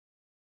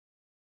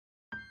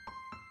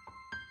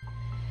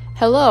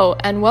Hello,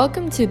 and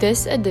welcome to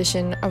this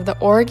edition of the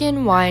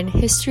Oregon Wine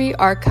History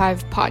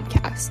Archive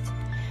podcast.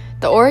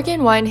 The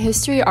Oregon Wine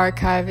History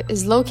Archive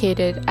is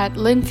located at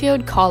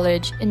Linfield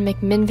College in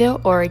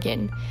McMinnville,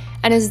 Oregon,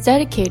 and is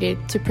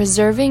dedicated to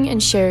preserving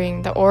and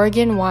sharing the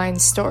Oregon wine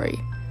story.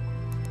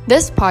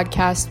 This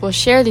podcast will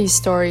share these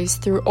stories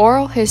through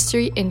oral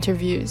history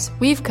interviews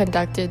we've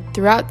conducted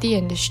throughout the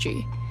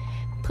industry.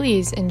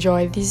 Please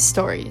enjoy these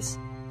stories.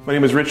 My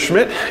name is Rich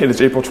Schmidt. It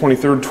is April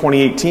 23rd,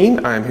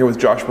 2018. I'm here with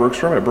Josh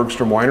Bergstrom at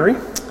Bergstrom Winery.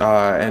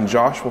 And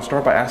Josh, we'll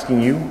start by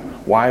asking you,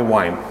 why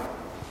wine?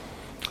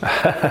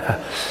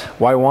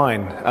 Why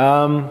wine?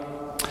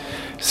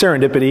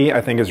 Serendipity,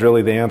 I think, is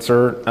really the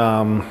answer.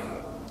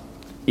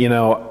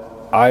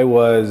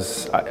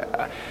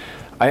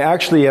 I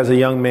actually, as a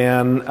young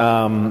man,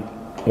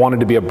 wanted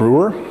to be a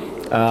brewer.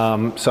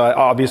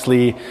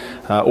 Obviously,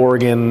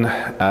 Oregon,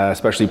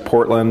 especially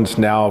Portland,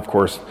 now, of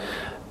course,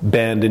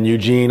 Bend and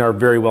Eugene are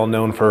very well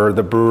known for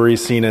the brewery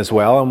scene as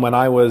well. And when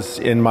I was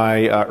in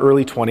my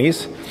early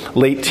 20s,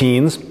 late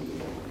teens,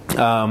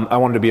 I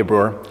wanted to be a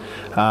brewer.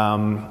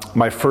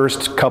 My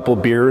first couple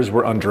beers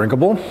were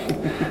undrinkable,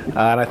 and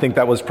I think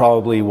that was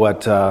probably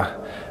what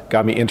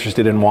got me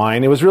interested in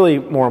wine. It was really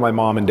more my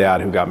mom and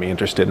dad who got me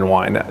interested in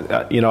wine.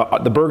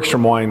 The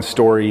Bergstrom Wines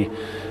story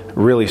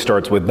really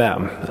starts with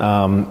them.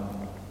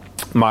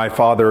 My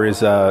father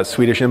is a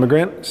Swedish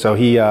immigrant, so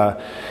he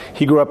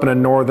grew up in a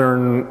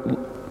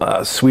northern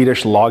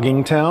Swedish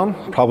logging town,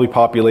 probably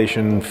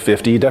population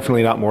 50,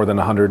 definitely not more than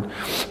 100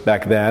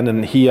 back then.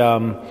 And he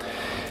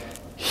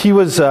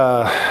was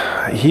a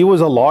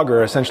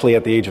logger essentially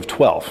at the age of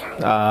 12.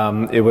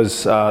 It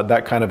was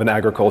that kind of an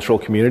agricultural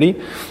community.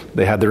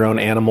 They had their own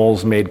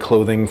animals, made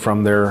clothing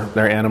from their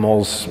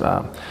animals,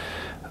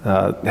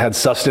 had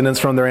sustenance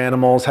from their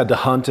animals, had to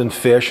hunt and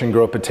fish and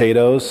grow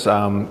potatoes.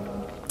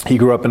 He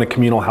grew up in a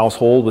communal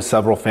household with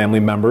several family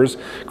members,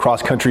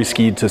 cross-country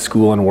skied to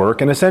school and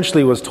work, and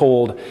essentially was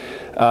told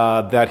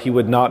that he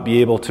would not be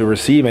able to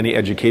receive any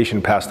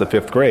education past the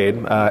 5th grade.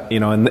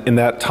 In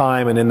that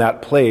time and in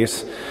that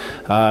place,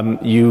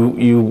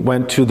 you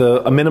went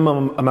to a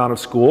minimum amount of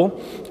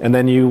school, and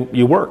then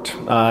you worked.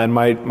 And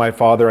my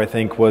father, I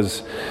think,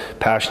 was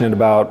passionate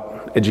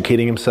about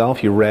educating himself.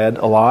 He read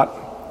a lot.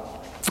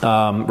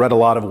 Read a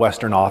lot of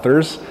Western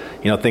authors,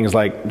 things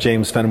like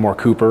James Fenimore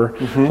Cooper,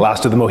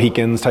 Last of the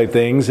Mohicans type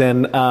things.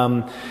 And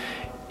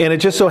it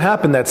just so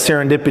happened that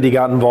serendipity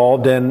got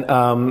involved, and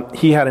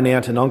he had an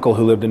aunt and uncle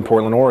who lived in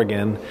Portland,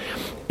 Oregon,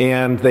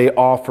 and they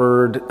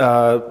offered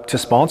to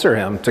sponsor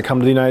him to come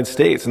to the United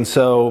States. And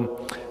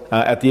so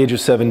at the age of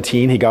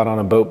 17, he got on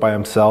a boat by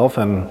himself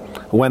and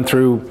went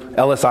through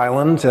Ellis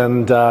Island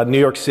and New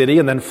York City,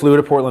 and then flew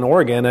to Portland,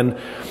 Oregon, and,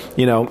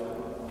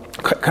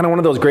 kind of one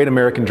of those great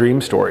American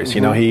dream stories.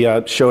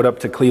 He showed up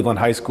to Cleveland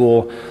High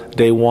School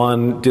day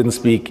one, didn't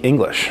speak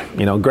English,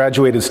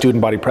 graduated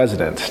student body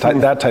president,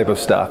 that type of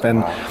stuff.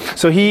 And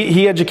so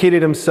he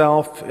educated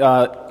himself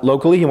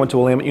locally. He went to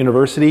Willamette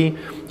University,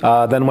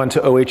 then went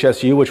to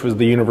OHSU, which was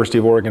the University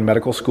of Oregon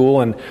Medical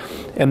School,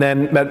 and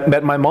then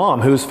met my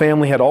mom, whose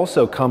family had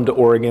also come to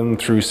Oregon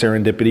through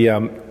serendipity.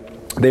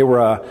 They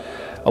were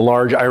a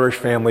large Irish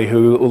family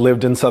who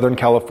lived in Southern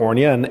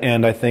California,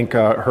 and I think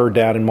her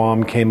dad and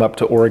mom came up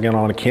to Oregon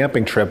on a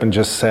camping trip and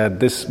just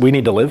said, we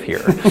need to live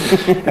here.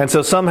 And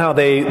so somehow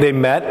they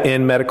met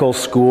in medical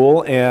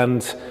school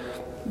and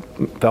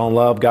fell in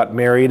love, got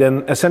married,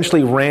 and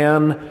essentially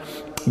ran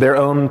their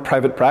own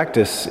private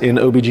practice in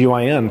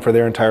OBGYN for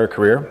their entire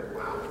career.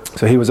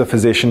 So he was a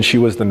physician, she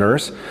was the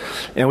nurse.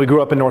 And we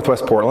grew up in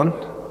Northwest Portland,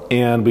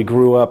 and we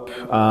grew up,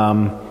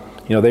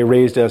 they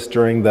raised us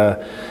during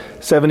the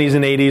 70s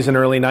and 80s and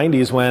early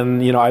 90s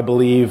when, I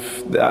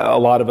believe a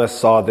lot of us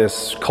saw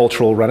this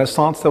cultural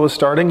renaissance that was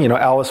starting.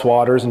 Alice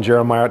Waters and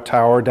Jeremiah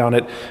Tower down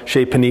at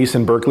Chez Panisse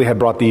in Berkeley had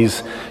brought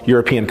these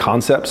European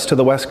concepts to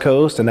the West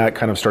Coast, and that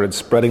kind of started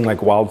spreading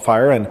like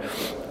wildfire. And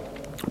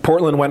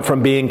Portland went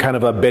from being kind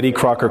of a Betty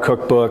Crocker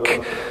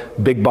cookbook,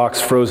 big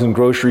box frozen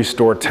grocery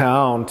store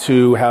town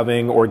to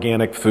having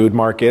organic food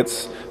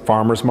markets,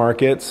 farmers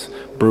markets,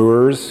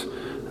 brewers,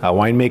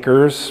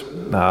 winemakers,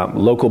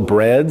 local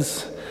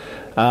breads.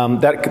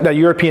 That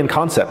European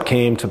concept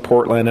came to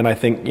Portland, and I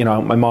think,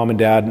 my mom and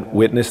dad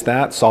witnessed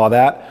that, saw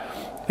that.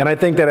 And I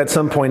think that at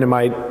some point in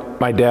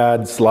my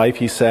dad's life,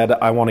 he said,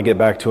 I want to get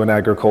back to an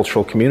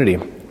agricultural community.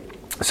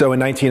 So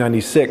in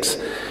 1996,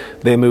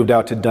 they moved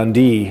out to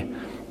Dundee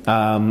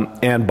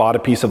and bought a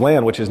piece of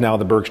land, which is now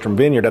the Bergstrom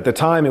Vineyard. At the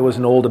time, it was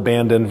an old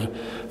abandoned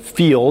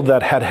field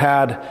that had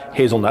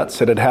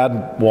hazelnuts, it had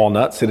had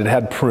walnuts, it had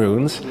had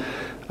prunes.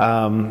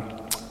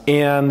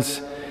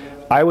 And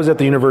I was at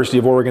the University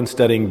of Oregon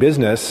studying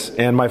business,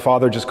 and my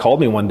father just called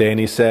me one day and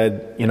he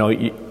said,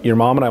 your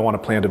mom and I want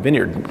to plant a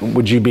vineyard.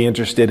 Would you be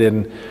interested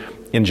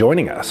in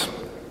joining us?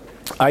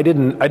 I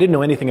didn't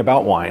know anything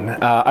about wine.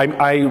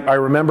 I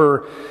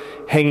remember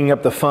hanging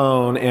up the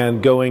phone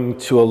and going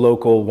to a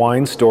local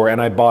wine store, and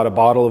I bought a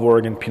bottle of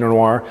Oregon Pinot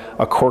Noir,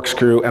 a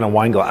corkscrew, and a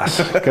wine glass,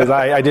 because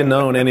I didn't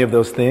own any of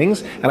those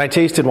things. And I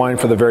tasted wine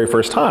for the very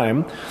first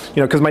time,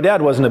 because my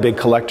dad wasn't a big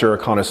collector or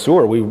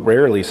connoisseur. We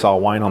rarely saw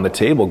wine on the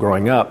table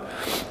growing up.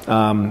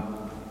 And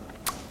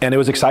it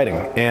was exciting.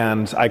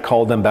 And I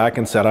called them back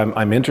and said,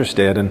 I'm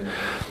interested.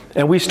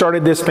 And we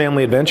started this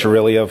family adventure,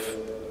 really, of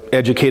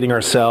educating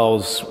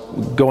ourselves,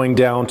 going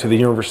down to the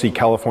University of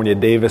California,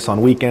 Davis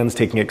on weekends,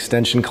 taking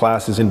extension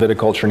classes in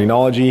viticulture and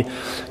enology,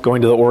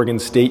 going to the Oregon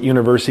State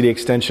University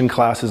extension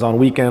classes on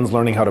weekends,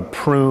 learning how to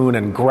prune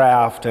and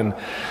graft. And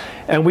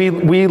we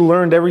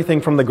learned everything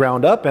from the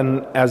ground up.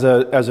 And as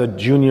a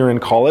junior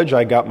in college,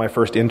 I got my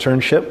first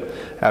internship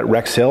at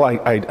Rex Hill.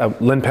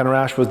 Lynn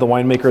Penarash was the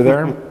winemaker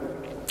there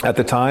at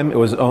the time. It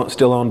was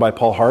still owned by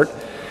Paul Hart.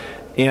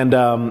 And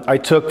I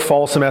took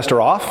fall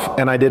semester off,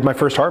 and I did my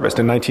first harvest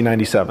in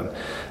 1997.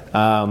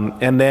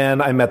 And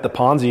then I met the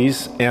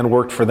Ponzis and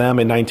worked for them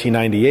in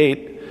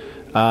 1998.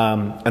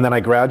 And then I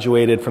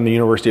graduated from the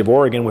University of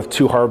Oregon with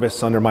 2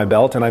 harvests under my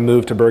belt, and I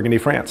moved to Burgundy,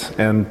 France.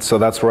 And so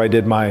that's where I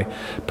did my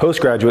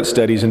postgraduate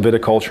studies in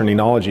viticulture and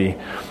enology.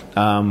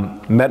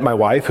 Met my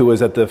wife, who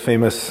was at the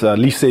famous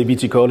Lycée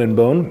Viticole in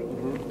Beaune.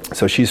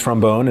 So she's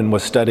from Beaune and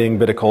was studying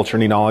viticulture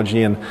and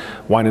enology and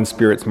wine and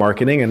spirits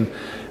marketing. And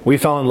we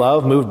fell in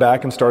love, moved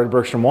back, and started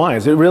Bergström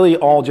Wines. It really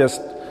all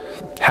just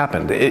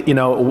happened.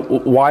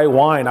 Why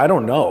wine? I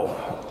don't know.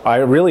 I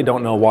really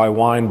don't know why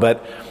wine,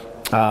 but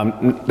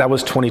that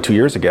was 22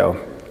 years ago.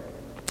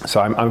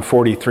 So I'm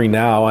 43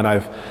 now, and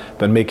I've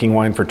been making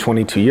wine for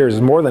 22 years.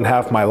 It's more than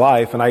half my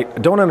life, and I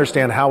don't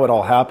understand how it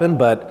all happened,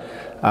 but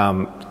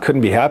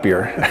couldn't be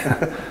happier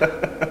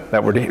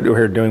that we're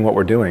here doing what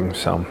we're doing.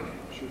 So.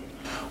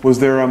 Was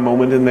there a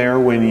moment in there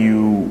when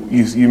you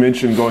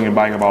mentioned going and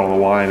buying a bottle of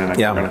wine and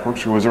a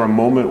corkscrew? Was there a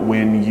moment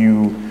when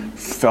you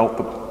felt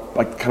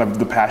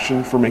the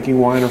passion for making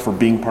wine or for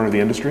being part of the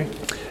industry?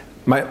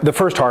 The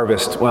first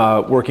harvest,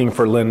 working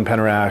for Lynn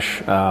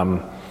Penarash,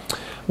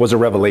 was a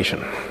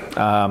revelation.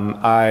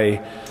 I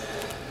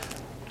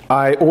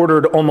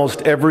ordered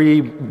almost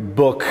every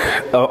book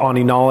on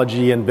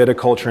enology and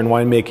viticulture and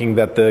winemaking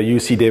that the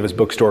UC Davis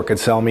bookstore could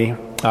sell me.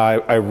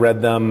 I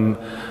read them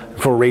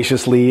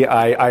voraciously.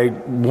 I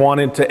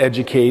wanted to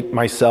educate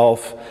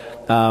myself,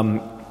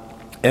 and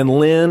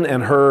Lynn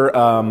and her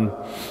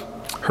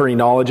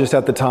enologist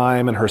at the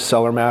time and her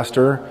cellar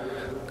master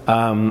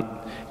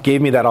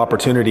gave me that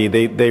opportunity.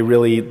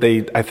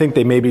 I think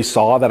they maybe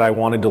saw that I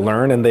wanted to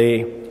learn, and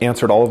they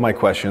answered all of my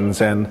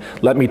questions and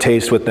let me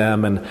taste with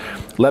them and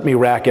let me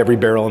rack every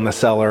barrel in the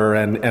cellar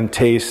and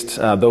taste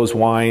those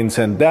wines.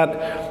 And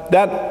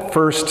that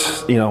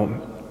first,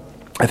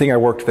 I think I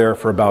worked there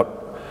for about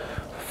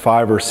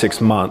 5 or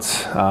 6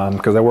 months,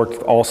 because I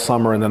worked all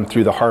summer and then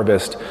through the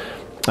harvest.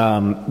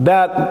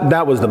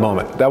 That was the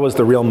moment. That was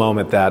the real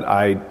moment that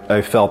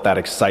I felt that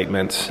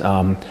excitement.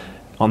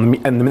 And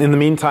in the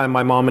meantime,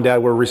 my mom and dad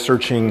were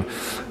researching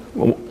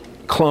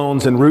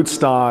clones and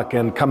rootstock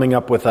and coming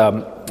up with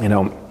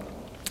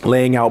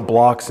laying out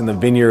blocks in the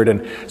vineyard,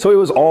 and so it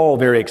was all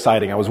very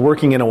exciting. I was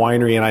working in a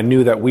winery, and I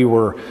knew that we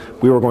were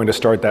going to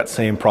start that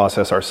same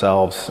process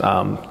ourselves.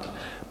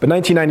 But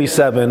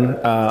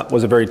 1997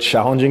 was a very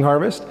challenging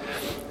harvest,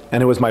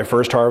 and it was my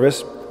first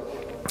harvest.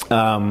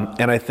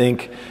 And I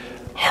think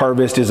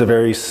harvest is a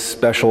very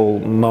special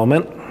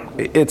moment.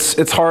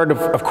 It's hard,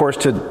 of course,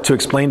 to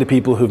explain to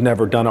people who've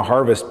never done a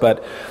harvest,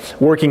 but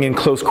working in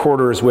close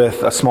quarters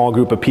with a small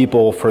group of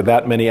people for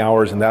that many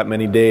hours and that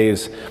many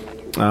days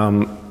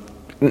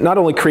not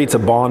only creates a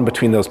bond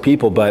between those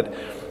people, but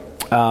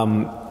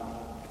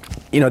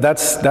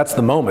that's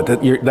the moment.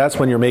 That's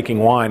when you're making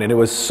wine, and it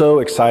was so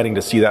exciting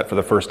to see that for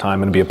the first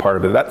time and be a part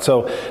of it.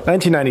 So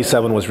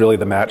 1997 was really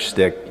the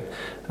matchstick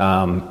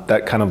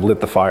that kind of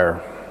lit the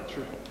fire.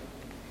 Sure.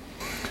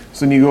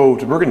 So then you go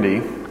to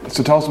Burgundy.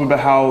 So tell us a bit about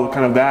how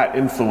kind of that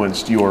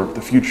influenced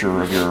the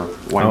future of your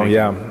winemaking. Oh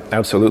yeah,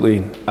 absolutely.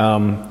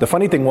 The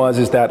funny thing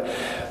is that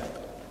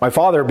my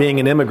father,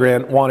 being an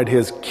immigrant, wanted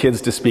his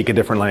kids to speak a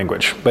different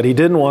language, but he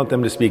didn't want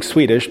them to speak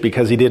Swedish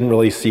because he didn't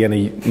really see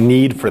any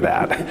need for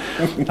that.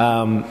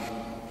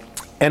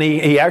 And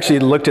he actually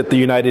looked at the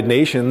United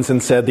Nations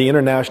and said the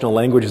international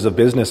languages of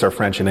business are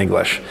French and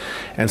English.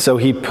 And so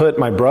he put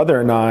my brother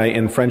and I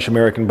in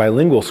French-American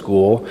bilingual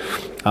school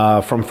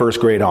from first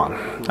grade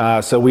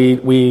on. So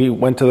we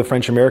went to the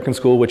French-American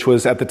school, which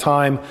was at the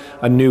time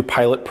a new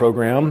pilot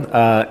program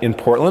in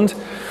Portland.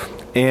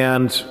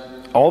 And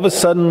all of a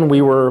sudden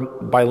we were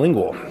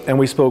bilingual, and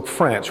we spoke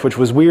French, which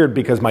was weird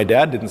because my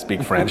dad didn't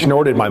speak French,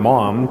 nor did my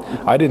mom.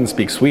 I didn't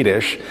speak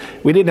Swedish.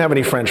 We didn't have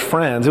any French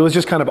friends. It was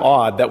just kind of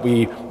odd that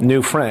we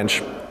knew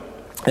French.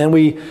 And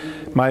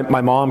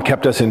my mom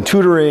kept us in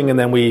tutoring, and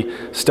then we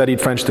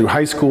studied French through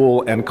high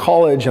school and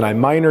college, and I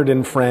minored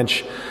in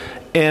French.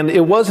 And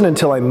it wasn't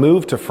until I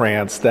moved to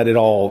France that it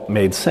all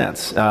made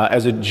sense.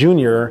 As a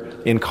junior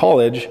in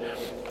college,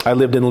 I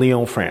lived in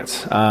Lyon,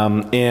 France.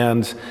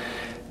 And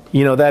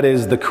that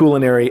is the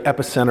culinary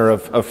epicenter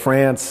of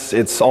France.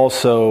 It's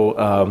also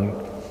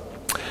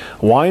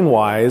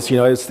wine-wise, it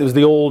was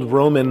the old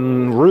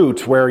Roman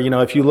route where,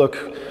 if you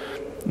look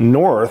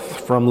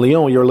north from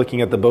Lyon, you're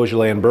looking at the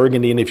Beaujolais and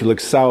Burgundy, and if you look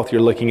south,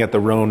 you're looking at the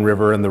Rhone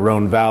River and the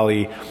Rhone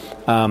Valley.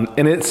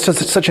 And it's just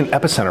such an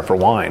epicenter for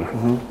wine.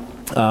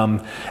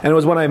 And it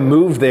was when I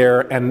moved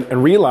there and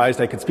realized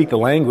I could speak the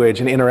language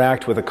and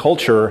interact with the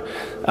culture,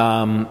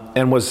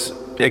 and was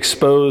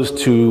exposed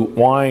to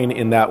wine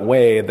in that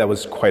way that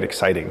was quite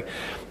exciting.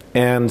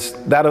 And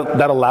that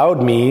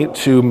allowed me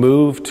to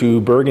move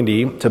to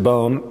Burgundy, to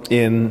Beaune,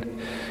 in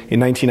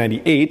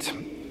 1998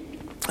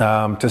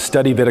 to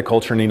study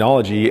viticulture and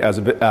enology as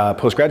a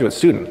postgraduate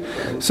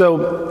student.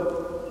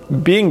 So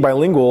being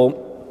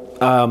bilingual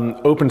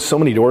opened so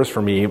many doors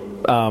for me.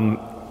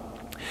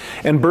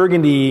 And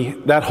Burgundy,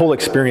 that whole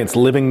experience,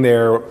 living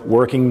there,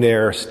 working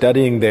there,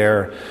 studying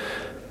there,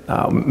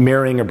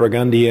 marrying a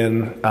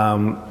Burgundian,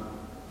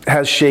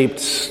 has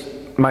shaped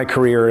my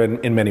career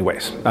in many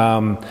ways.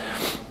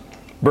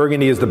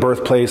 Burgundy is the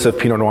birthplace of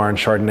Pinot Noir and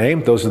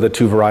Chardonnay. Those are the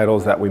two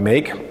varietals that we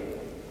make.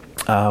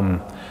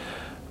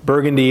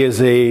 Burgundy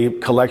is a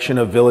collection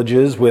of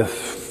villages with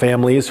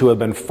families who have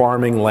been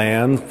farming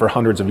land for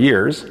hundreds of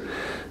years.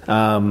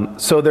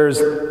 So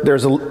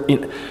there's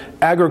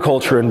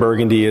agriculture in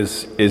Burgundy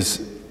is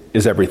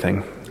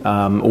everything.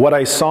 What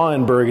I saw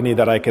in Burgundy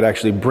that I could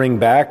actually bring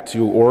back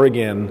to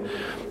Oregon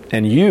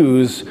and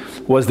use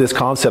was this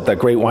concept that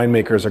great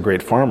winemakers are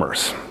great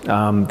farmers.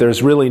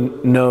 There's really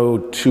no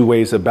two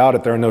ways about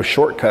it. There are no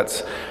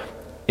shortcuts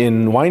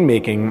in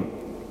winemaking.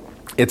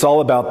 It's all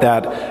about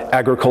that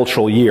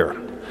agricultural year,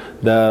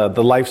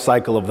 the life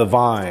cycle of the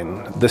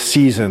vine, the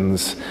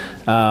seasons.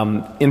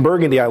 In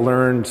Burgundy, I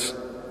learned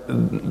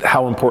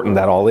how important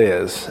that all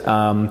is.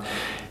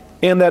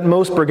 And that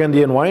most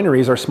Burgundian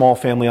wineries are small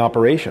family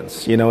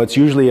operations. It's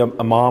usually a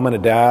mom and a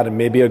dad and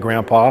maybe a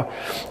grandpa,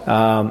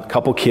 a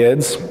couple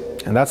kids,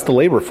 and that's the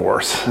labor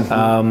force.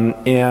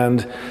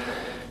 And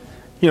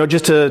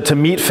just to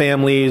meet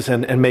families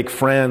and make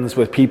friends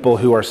with people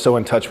who are so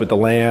in touch with the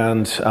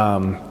land,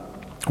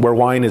 where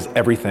wine is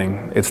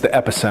everything. It's the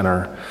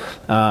epicenter.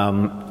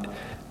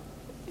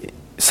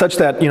 Such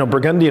that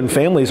Burgundian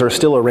families are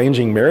still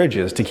arranging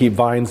marriages to keep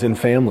vines in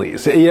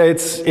families. Yeah,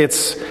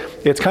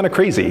 it's kind of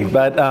crazy,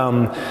 but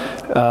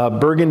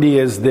Burgundy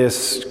is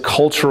this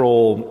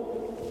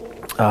cultural,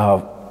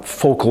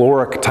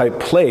 folkloric type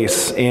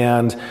place,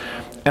 and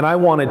I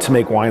wanted to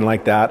make wine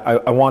like that.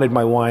 I wanted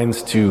my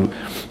wines to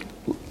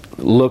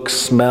look,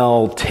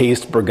 smell,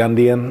 taste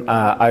Burgundian.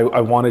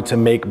 I wanted to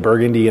make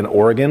Burgundy in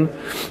Oregon.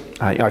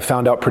 I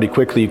found out pretty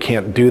quickly you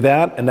can't do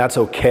that, and that's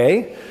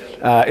okay.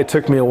 It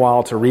took me a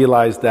while to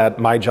realize that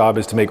my job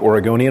is to make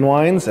Oregonian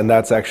wines, and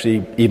that's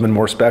actually even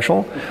more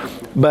special.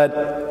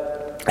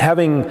 But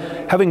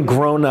having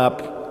grown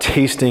up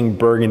tasting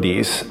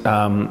Burgundies,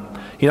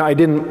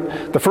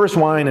 the first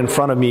wine in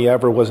front of me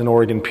ever was an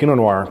Oregon Pinot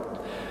Noir.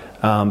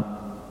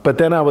 But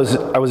then I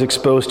was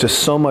exposed to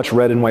so much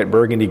red and white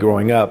Burgundy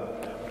growing up,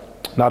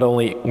 not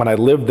only when I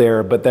lived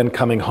there, but then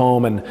coming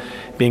home and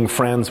being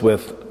friends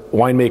with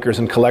winemakers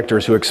and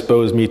collectors who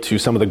exposed me to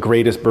some of the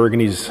greatest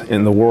Burgundies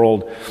in the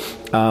world.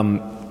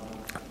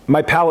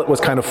 My palate was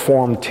kind of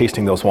formed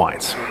tasting those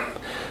wines.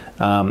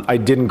 I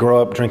didn't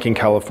grow up drinking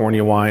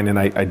California wine, and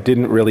I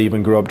didn't really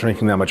even grow up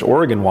drinking that much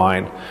Oregon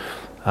wine.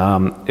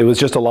 It was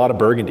just a lot of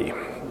Burgundy.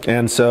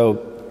 And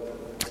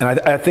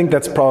I think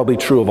that's probably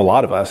true of a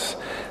lot of us.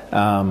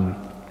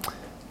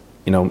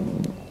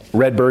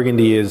 Red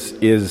Burgundy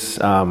is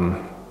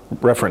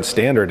reference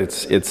standard.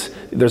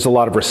 There's a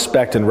lot of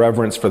respect and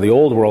reverence for the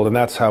old world, and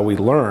that's how we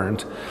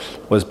learned,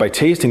 was by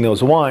tasting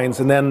those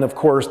wines. And then, of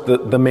course,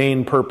 the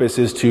main purpose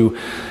is to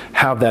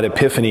have that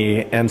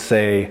epiphany and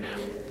say,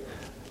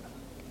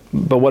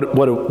 but what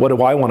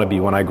do I want to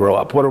be when I grow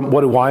up?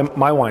 What do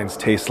my wines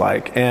taste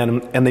like?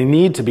 And they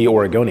need to be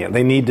Oregonian.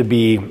 They need to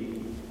be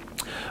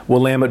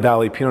Willamette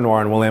Valley Pinot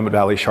Noir and Willamette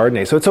Valley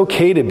Chardonnay. So it's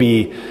okay to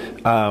be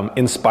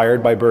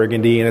inspired by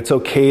Burgundy, and it's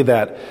okay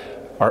that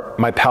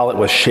my palate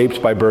was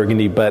shaped by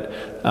Burgundy, but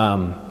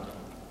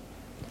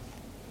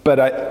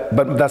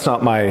that's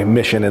not my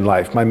mission in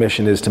life. My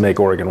mission is to make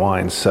Oregon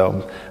wines.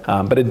 So,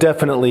 but it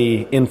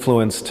definitely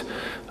influenced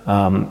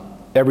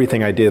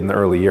everything I did in the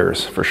early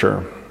years, for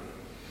sure.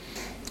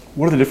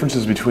 What are the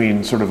differences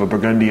between sort of a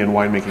Burgundian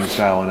winemaking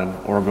style and an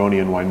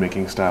Oregonian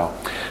winemaking style?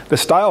 The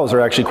styles are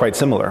actually quite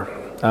similar.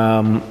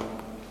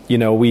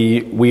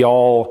 We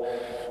all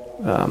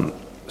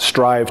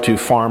strive to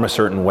farm a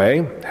certain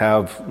way,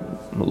 have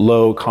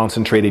low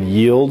concentrated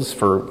yields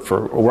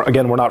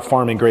again, we're not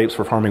farming grapes,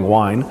 we're farming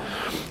wine.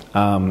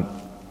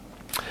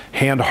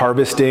 Hand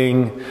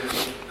harvesting,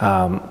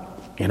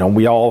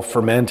 we all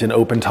ferment in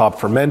open top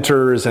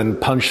fermenters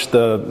and punch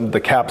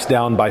the caps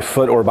down by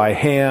foot or by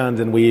hand,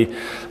 and we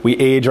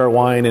age our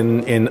wine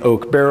in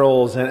oak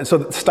barrels. And so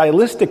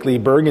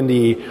stylistically,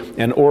 Burgundy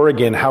and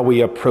Oregon, how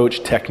we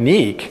approach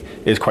technique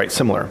is quite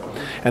similar.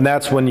 And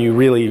that's when you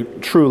really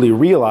truly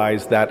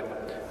realize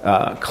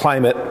that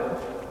climate,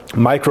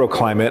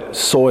 microclimate,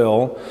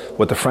 soil,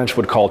 what the French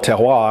would call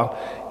terroir,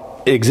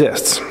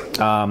 exists.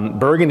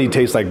 Burgundy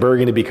tastes like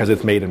Burgundy because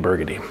it's made in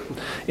Burgundy.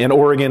 And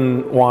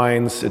Oregon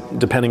wines,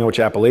 depending on which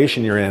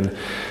appellation you're in,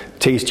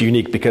 taste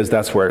unique because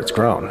that's where it's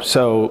grown.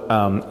 So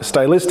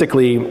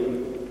stylistically,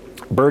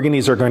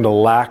 Burgundies are going to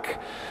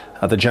lack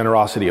the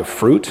generosity of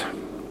fruit.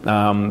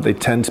 They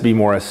tend to be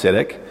more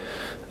acidic.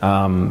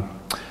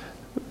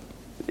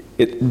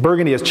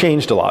 Burgundy has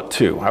changed a lot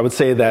too. I would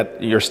say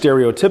that your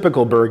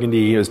stereotypical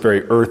Burgundy is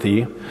very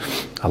earthy,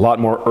 a lot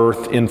more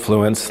earth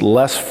influence,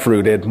 less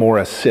fruited, more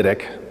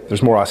acidic.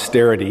 There's more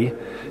austerity,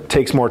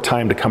 takes more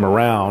time to come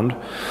around.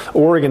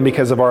 Oregon,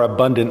 because of our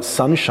abundant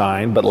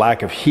sunshine but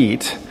lack of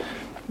heat,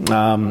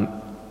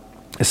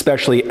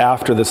 especially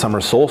after the summer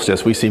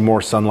solstice, we see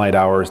more sunlight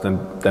hours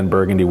than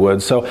Burgundy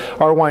would. So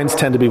our wines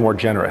tend to be more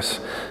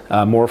generous,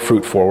 more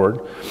fruit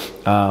forward,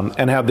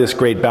 and have this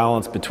great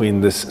balance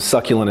between this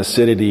succulent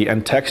acidity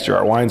and texture.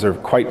 Our wines are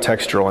quite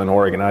textural in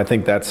Oregon, and I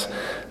think that's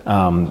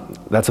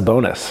a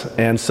bonus.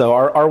 And so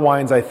our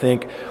wines, I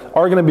think,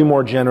 are going to be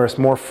more generous,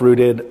 more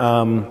fruited,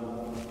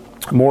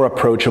 more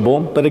approachable.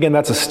 But again,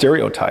 that's a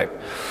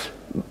stereotype.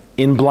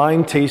 In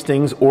blind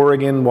tastings,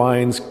 Oregon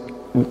wines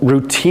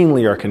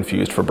routinely are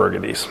confused for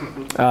Burgundies.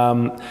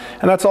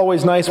 And that's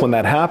always nice when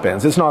that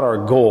happens. It's not our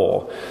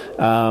goal.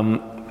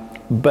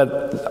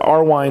 But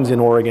our wines in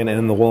Oregon and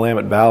in the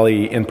Willamette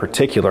Valley in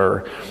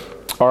particular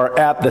are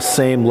at the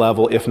same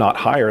level, if not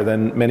higher,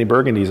 than many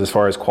Burgundies as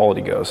far as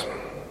quality goes.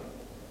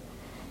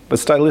 But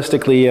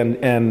stylistically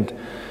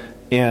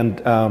and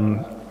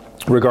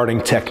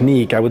regarding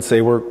technique, I would say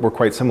we're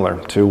quite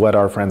similar to what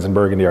our friends in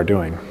Burgundy are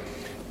doing.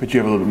 But you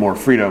have a little bit more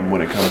freedom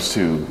when it comes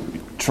to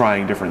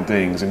trying different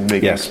things and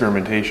making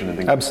experimentation and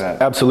things like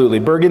that. Absolutely.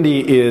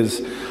 Burgundy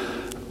is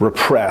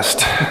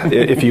repressed,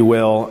 if you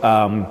will,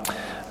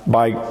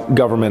 by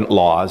government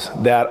laws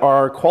that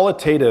are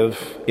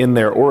qualitative in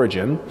their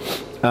origin.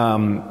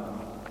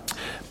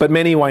 But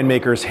many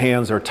winemakers'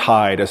 hands are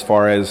tied as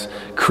far as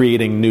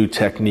creating new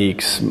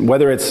techniques,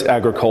 whether it's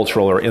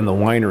agricultural or in the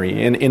winery.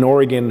 In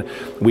Oregon,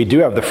 we do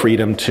have the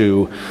freedom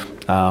to,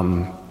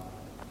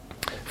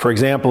 for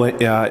example,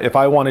 if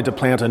I wanted to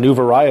plant a new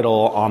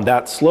varietal on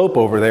that slope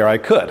over there, I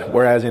could.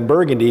 Whereas in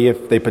Burgundy,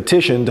 if they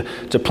petitioned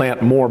to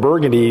plant more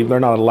Burgundy, they're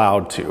not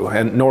allowed to,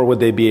 and nor would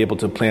they be able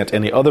to plant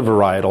any other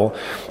varietal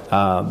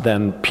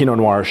than Pinot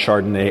Noir,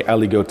 Chardonnay,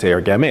 Aligoté,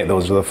 or Gamay.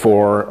 Those are the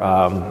four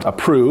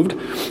approved.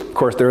 Of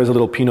course, there is a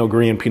little Pinot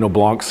Gris and Pinot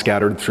Blanc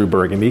scattered through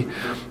Burgundy.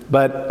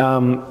 But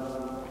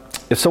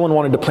if someone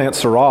wanted to plant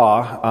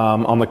Syrah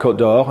on the Côte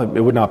d'Or, it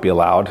would not be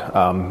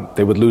allowed.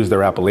 They would lose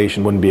their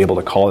appellation, wouldn't be able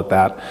to call it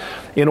that.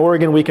 In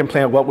Oregon, we can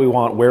plant what we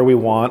want, where we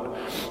want.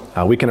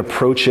 We can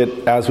approach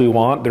it as we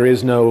want. There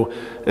is no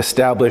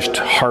established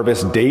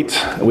harvest date.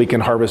 We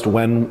can harvest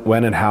when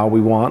and how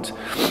we want.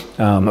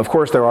 Of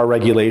course, there are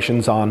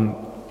regulations on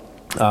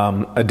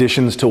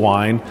additions to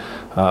wine,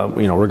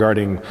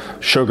 regarding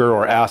sugar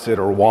or acid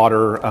or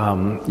water.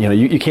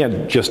 You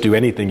can't just do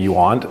anything you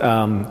want.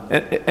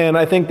 And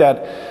I think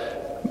that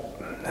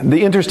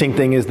the interesting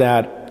thing is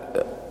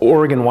that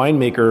Oregon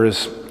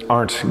winemakers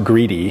aren't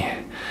greedy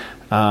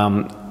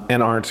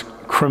and aren't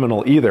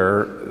criminal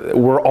either.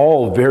 We're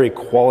all very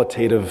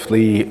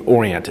qualitatively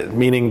oriented,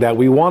 meaning that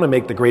we want to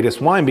make the greatest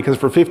wine because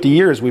for 50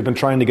 years we've been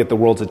trying to get the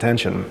world's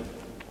attention.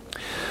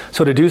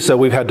 So to do so,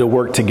 we've had to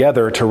work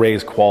together to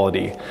raise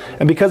quality.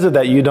 And because of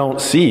that, you don't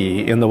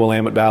see in the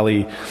Willamette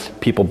Valley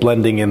people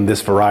blending in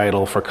this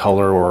varietal for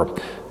color or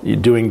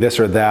doing this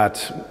or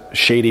that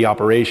shady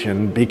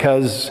operation,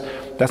 because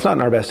that's not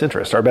in our best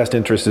interest. Our best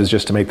interest is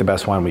just to make the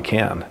best wine we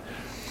can.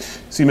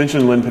 So you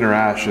mentioned Lynn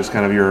Pinner-Ash as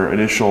kind of your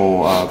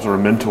initial sort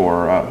of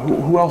mentor.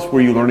 Who else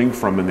were you learning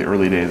from in the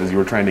early days as you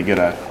were trying to get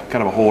a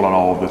kind of a hold on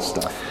all of this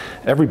stuff?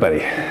 Everybody.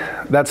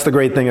 That's the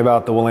great thing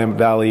about the Willamette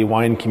Valley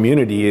wine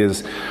community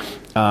is,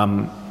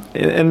 and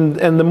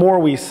the more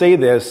we say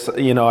this,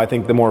 I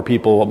think the more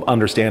people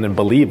understand and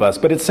believe us.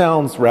 But it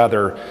sounds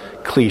rather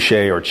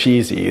cliche or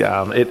cheesy.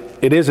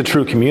 It is a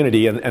true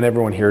community, and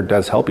everyone here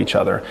does help each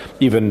other,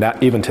 even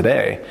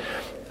today.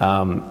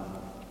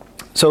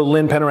 So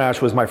Lynn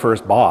Pinner-Ash was my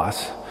first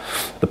boss.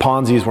 The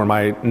Ponzis were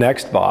my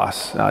next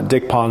boss.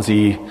 Dick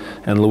Ponzi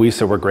and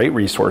Louisa were great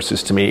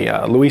resources to me.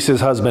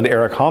 Louisa's husband,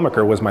 Eric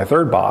Homaker, was my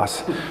third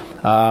boss.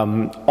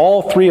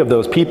 All three of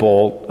those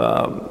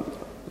people,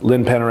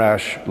 Lynn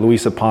Pinner-Ash,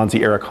 Louisa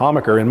Ponzi, Eric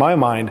Homaker, in my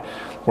mind,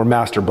 were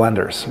master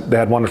blenders. They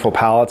had wonderful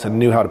palates and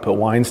knew how to put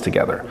wines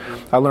together.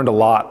 I learned a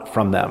lot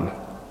from them.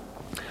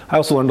 I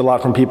also learned a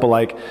lot from people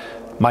like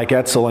Mike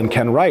Etzel and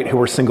Ken Wright, who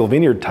were single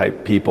vineyard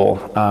type people,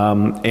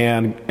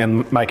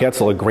 and Mike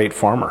Etzel, a great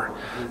farmer.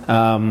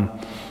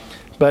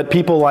 But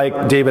people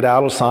like David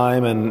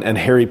Adelsheim and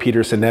Harry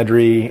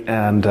Peterson-Nedry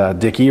and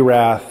Dick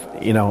Erath,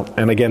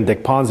 and again,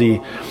 Dick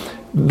Ponzi,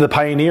 the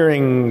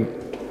pioneering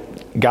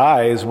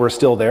guys were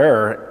still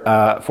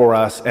there for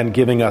us and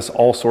giving us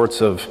all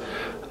sorts of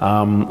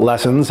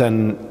lessons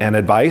and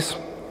advice.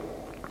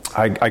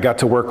 I got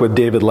to work with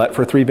David Lett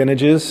for 3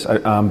 vintages,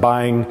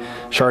 buying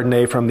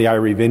Chardonnay from the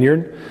Irie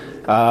Vineyard.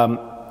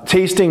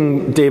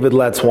 Tasting David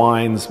Lett's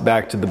wines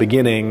back to the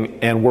beginning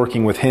and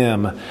working with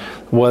him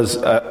was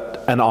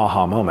an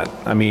aha moment.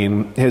 I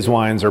mean, his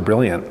wines are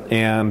brilliant,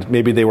 and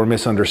maybe they were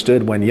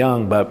misunderstood when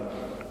young, but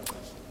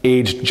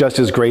aged just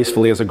as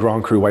gracefully as a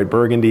Grand Cru White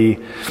Burgundy.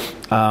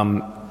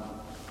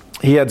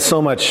 He had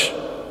so much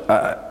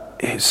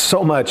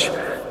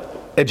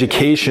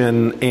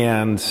education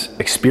and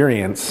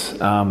experience.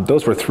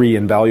 Those were 3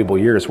 invaluable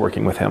years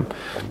working with him.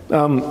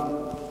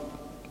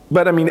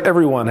 But I mean,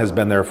 everyone has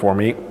been there for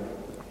me,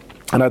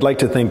 and I'd like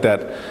to think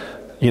that,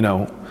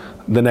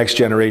 the next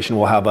generation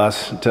will have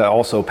us to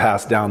also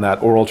pass down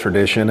that oral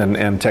tradition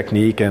and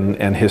technique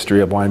and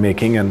history of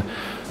winemaking. And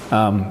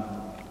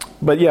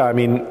but yeah, I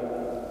mean,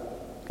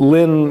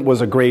 Lynn was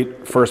a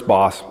great first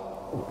boss,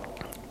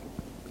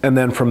 and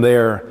then from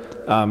there,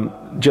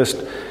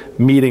 just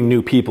meeting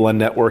new people and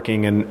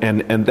networking,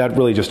 and that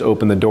really just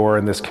opened the door.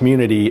 And this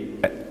community,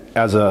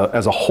 as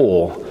a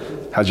whole,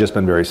 has just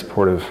been very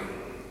supportive.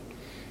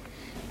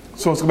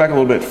 So let's go back a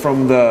little bit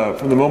from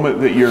the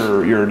moment that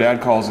your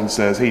dad calls and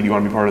says, "Hey, do you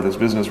want to be part of this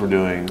business we're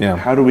doing?" Yeah.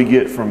 How do we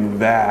get from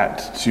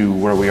that to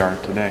where we are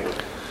today?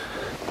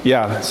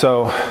 Yeah.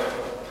 So,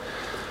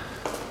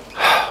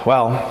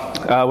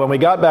 when we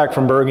got back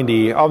from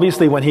Burgundy,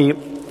 obviously when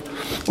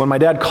my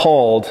dad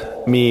called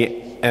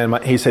me and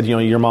he said,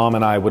 "Your mom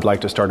and I would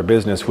like to start a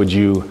business. Would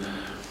you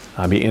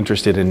be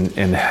interested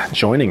in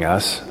joining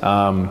us?"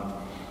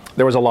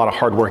 There was a lot of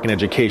hard work and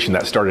education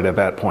that started at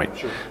that point.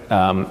 Sure.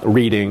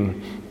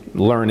 Reading,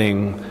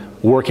 learning,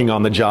 working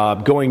on the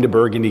job, going to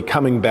Burgundy,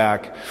 coming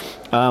back.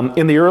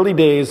 In the early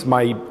days,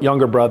 my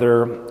younger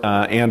brother,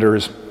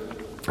 Anders,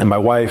 and my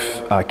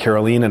wife,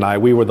 Caroline, and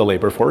we were the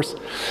labor force.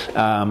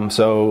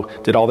 So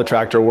did all the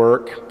tractor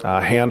work,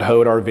 hand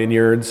hoed our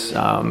vineyards.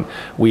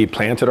 We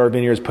planted our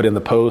vineyards, put in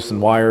the posts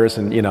and wires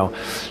and,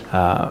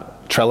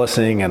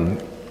 trellising.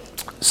 And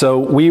so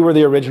we were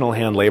the original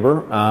hand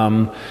labor.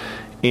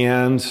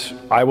 And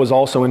I was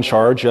also in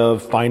charge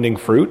of finding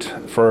fruit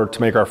to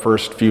make our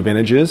first few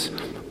vintages,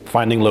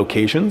 finding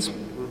locations.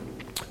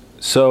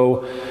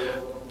 So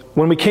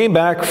when we came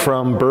back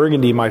from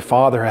Burgundy, my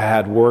father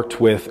had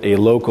worked with a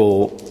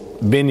local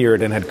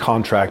vineyard and had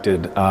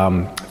contracted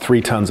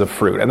 3 tons of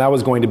fruit. And that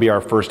was going to be our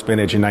first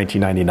vintage in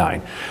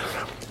 1999.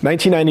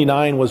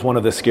 1999 was one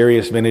of the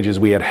scariest vintages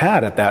we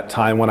had at that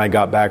time when I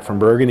got back from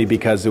Burgundy,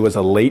 because it was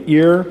a late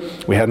year.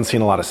 We hadn't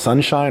seen a lot of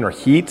sunshine or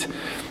heat.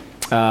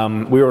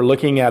 We were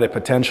looking at a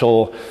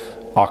potential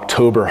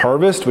October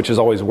harvest, which is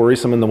always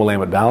worrisome in the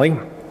Willamette Valley,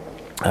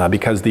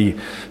 because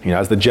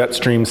as the jet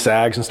stream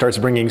sags and starts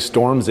bringing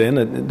storms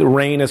in, the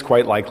rain is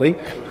quite likely.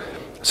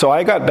 So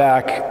I got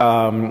back,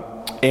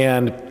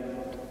 and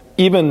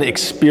even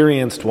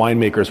experienced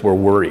winemakers were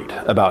worried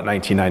about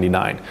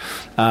 1999.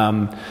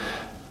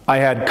 I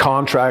had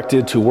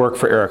contracted to work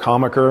for Eric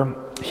Homaker.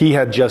 He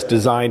had just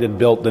designed and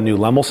built the new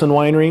Lemelson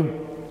winery,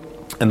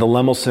 and the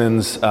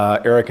Lemelsons,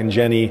 Eric and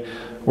Jenny,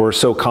 were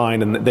so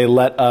kind, and they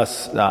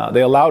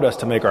allowed us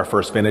to make our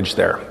first vintage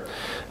there.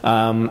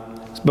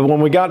 But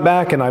when we got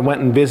back and I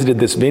went and visited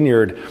this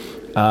vineyard,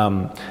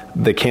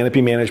 the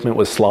canopy management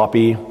was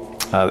sloppy.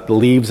 The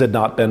leaves had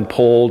not been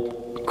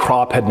pulled.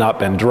 Crop had not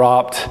been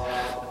dropped.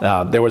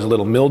 There was a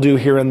little mildew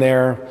here and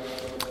there.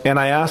 And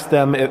I asked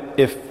them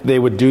if they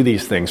would do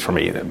these things for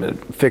me,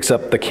 fix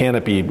up the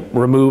canopy,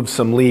 remove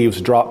some leaves,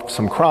 drop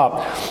some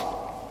crop.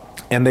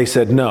 And they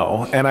said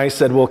no. And I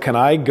said, well, can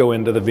I go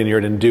into the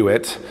vineyard and do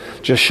it?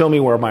 Just show me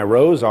where my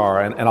rows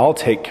are and I'll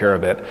take care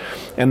of it.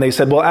 And they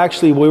said, well,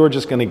 actually, we were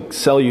just going to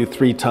sell you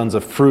 3 tons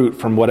of fruit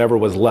from whatever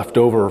was left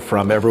over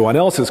from everyone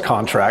else's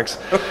contracts.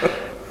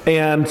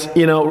 And,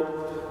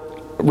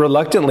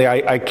 reluctantly,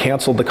 I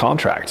canceled the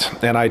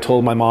contract. And I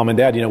told my mom and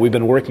dad, we've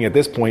been working at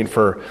this point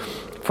for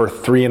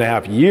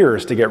 3.5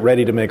 years to get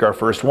ready to make our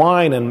first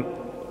wine, and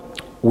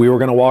we were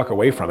going to walk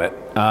away from it.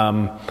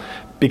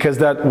 Because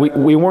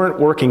we weren't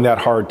working that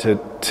hard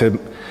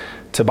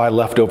to buy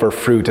leftover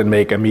fruit and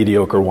make a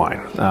mediocre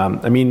wine.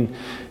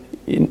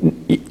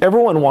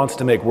 Everyone wants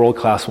to make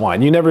world-class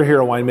wine. You never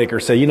hear a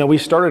winemaker say, we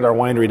started our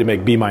winery to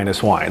make B-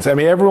 wines.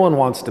 Everyone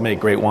wants to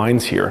make great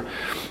wines here.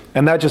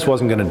 And that just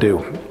wasn't going to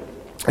do.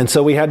 And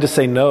so we had to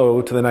say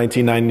no to the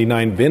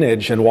 1999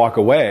 vintage and walk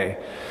away.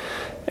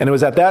 And it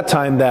was at that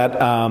time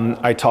that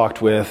I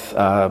talked with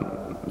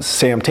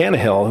Sam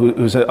Tannehill,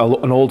 who's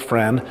an old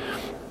friend.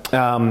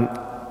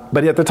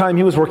 But at the time,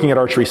 he was working at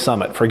Archery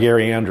Summit for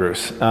Gary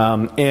Andrews.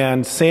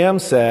 And Sam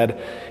said,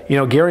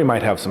 Gary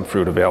might have some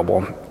fruit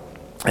available.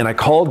 And I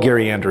called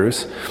Gary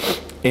Andrews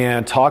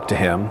and talked to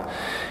him.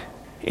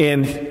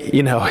 And,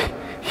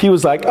 he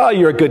was like, oh,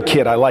 you're a good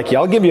kid. I like you.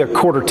 I'll give you a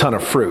 1/4 ton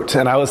of fruit.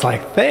 And I was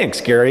like,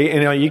 thanks, Gary.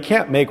 And, you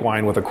can't make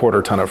wine with a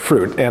 1/4 ton of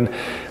fruit.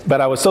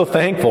 But I was so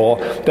thankful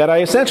that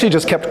I essentially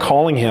just kept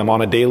calling him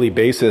on a daily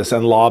basis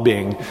and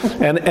lobbying.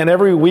 And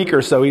every week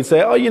or so, he'd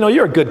say, oh,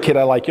 you're a good kid.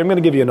 I like you. I'm going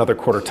to give you another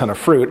 1/4 ton of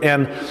fruit.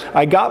 And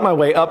I got my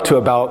way up to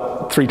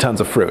about 3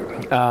 tons of fruit.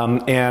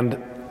 And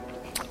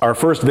our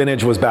first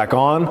vintage was back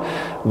on.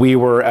 We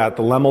were at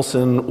the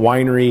Lemelson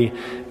winery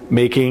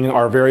making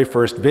our very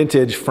first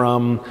vintage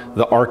from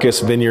the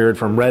Arcus Vineyard,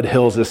 from Red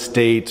Hills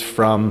Estate,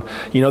 from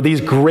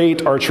these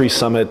great Archery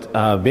Summit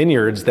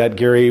vineyards that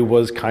Gary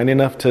was kind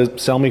enough to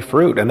sell me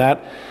fruit, and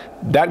that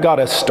got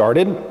us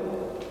started.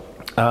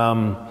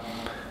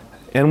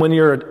 And when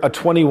you're a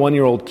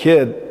 21-year-old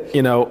kid,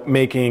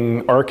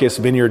 making Arcus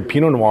Vineyard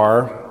Pinot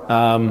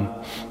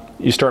Noir,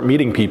 you start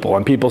meeting people,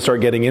 and people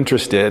start getting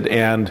interested.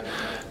 And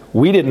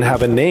we didn't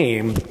have a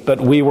name,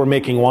 but we were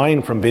making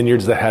wine from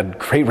vineyards that had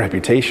great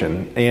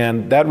reputation,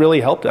 and that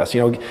really helped us.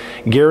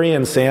 Gary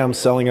and Sam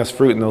selling us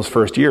fruit in those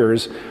first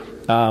years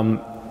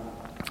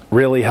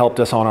really helped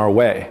us on our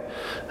way.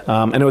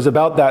 And it was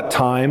about that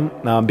time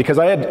because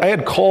I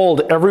had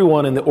called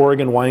everyone in the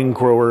Oregon wine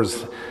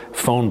growers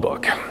phone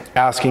book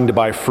asking to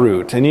buy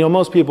fruit, and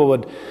most people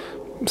would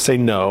say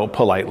no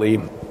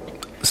politely.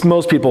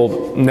 Most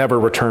people never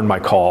returned my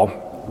call.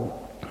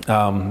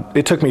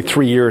 It took me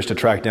 3 years to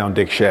track down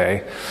Dick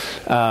Shea.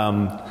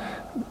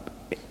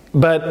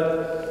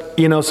 But,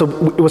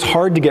 so it was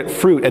hard to get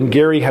fruit, and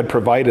Gary had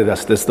provided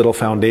us this little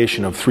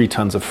foundation of 3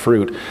 tons of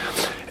fruit.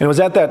 And it was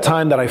at that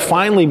time that I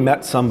finally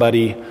met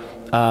somebody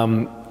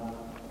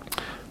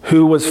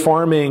who was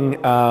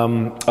farming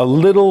a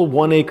little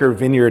 1-acre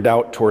vineyard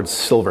out towards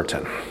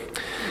Silverton.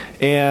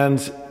 And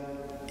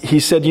he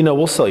said,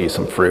 we'll sell you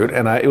some fruit.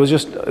 And it was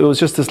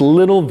just this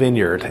little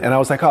vineyard. And I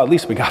was like, at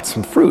least we got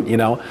some fruit,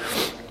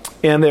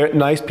 And they're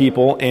nice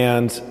people.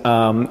 And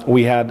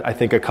we had, I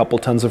think, a couple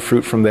tons of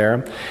fruit from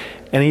there.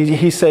 And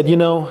he said,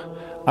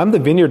 I'm the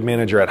vineyard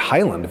manager at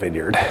Highland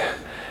Vineyard.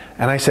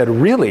 And I said,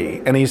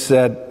 really? And he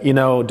said,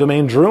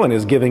 Domaine Drouhin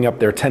is giving up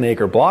their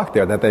 10-acre block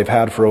there that they've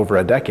had for over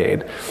a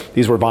decade.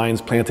 These were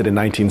vines planted in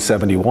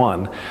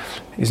 1971.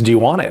 He said, do you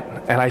want it?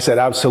 And I said,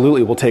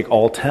 absolutely, we'll take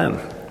all 10.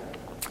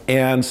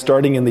 And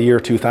starting in the year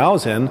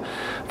 2000,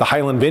 the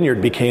Highland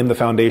Vineyard became the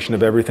foundation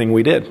of everything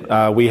we did.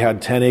 We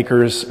had 10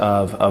 acres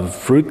of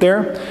fruit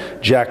there.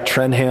 Jack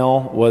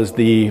Trenhale was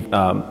the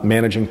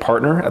managing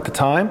partner at the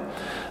time.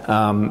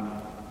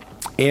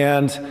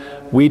 And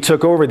we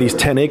took over these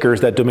 10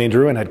 acres that Domaine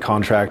Drouhin had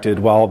contracted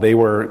while they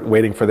were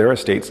waiting for their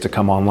estates to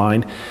come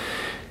online.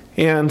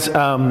 And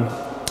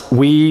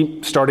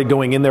we started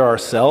going in there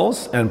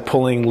ourselves and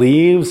pulling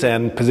leaves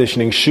and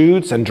positioning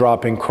shoots and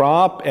dropping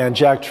crop. And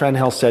Jack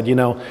Trenhale said,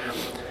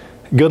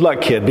 good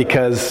luck, kid,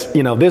 because,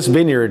 this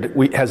vineyard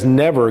has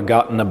never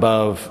gotten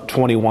above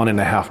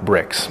 21.5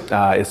 bricks.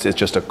 It's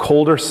just a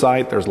colder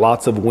site. There's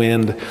lots of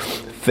wind,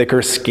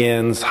 thicker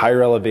skins,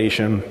 higher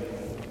elevation.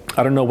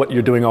 I don't know what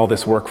you're doing all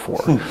this work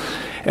for.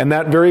 And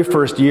that very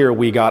first year,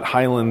 we got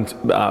Highland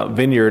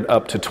Vineyard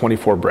up to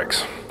 24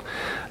 bricks,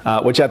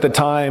 which at the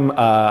time,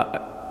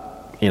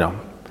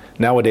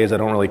 nowadays I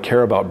don't really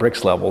care about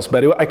bricks levels,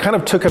 but I kind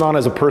of took it on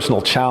as a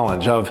personal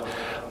challenge of,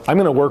 I'm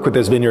going to work with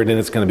this vineyard and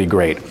it's going to be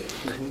great.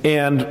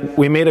 And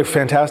we made a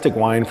fantastic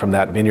wine from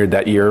that vineyard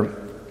that year.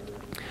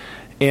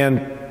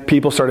 And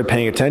people started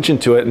paying attention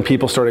to it, and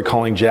people started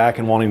calling Jack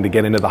and wanting to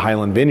get into the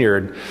Highland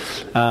Vineyard.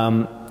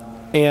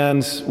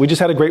 And we just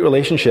had a great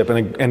relationship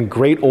and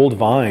great old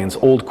vines,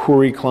 old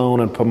Coury clone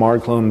and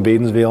Pomard clone in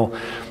Badensville.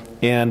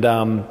 And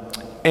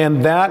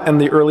that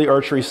and the early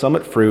Archery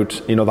Summit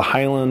fruit, the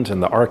Highland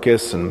and the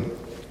Arcus and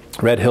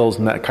Red Hills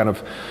and that kind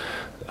of,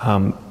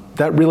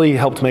 that really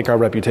helped make our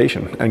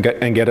reputation and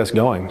get us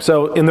going.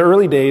 So in the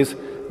early days,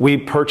 we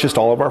purchased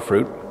all of our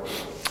fruit,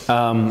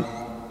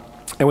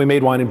 and we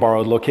made wine in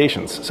borrowed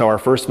locations. So our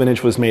first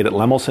vintage was made at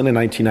Lemelson in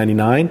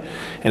 1999,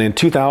 and in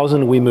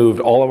 2000 we moved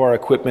all of our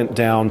equipment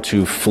down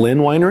to Flynn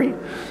Winery,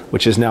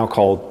 which is now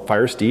called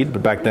Firesteed,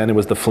 but back then it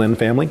was the Flynn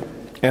family.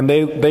 And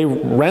they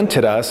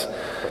rented us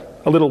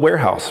a little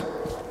warehouse.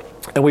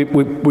 And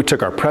we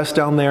took our press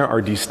down there,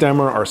 our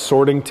destemmer, our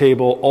sorting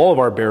table, all of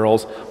our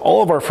barrels,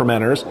 all of our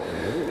fermenters,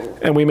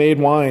 and we made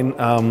wine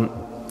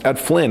at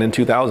Flynn in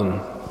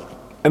 2000.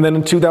 And then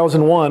in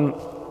 2001,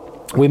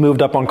 we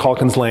moved up on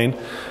Calkins Lane.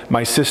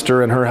 My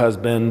sister and her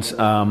husband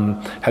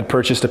had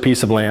purchased a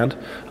piece of land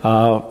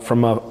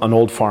from an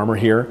old farmer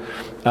here,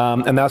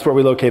 and that's where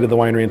we located the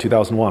winery in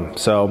 2001.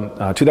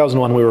 So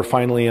 2001, we were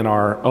finally in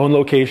our own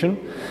location.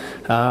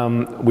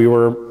 We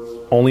were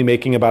only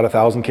making about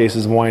 1,000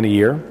 cases of wine a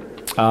year.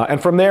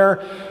 And from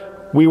there,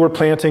 we were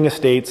planting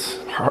estates.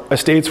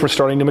 Estates were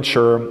starting to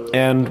mature,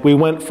 and we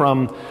went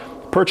from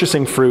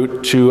purchasing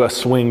fruit to a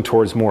swing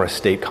towards more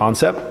estate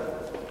concept.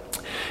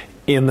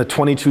 In the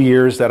 22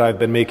 years that I've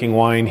been making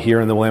wine here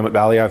in the Willamette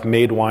Valley, I've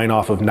made wine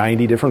off of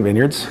 90 different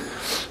vineyards.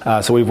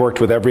 So we've worked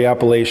with every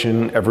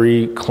appellation,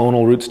 every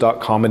clonal rootstock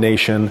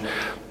combination,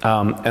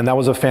 and that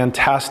was a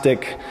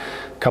fantastic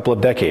couple of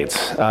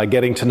decades,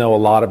 getting to know a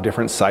lot of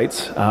different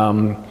sites.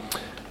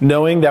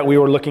 Knowing that we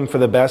were looking for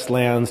the best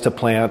lands to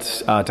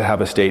plant to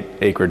have estate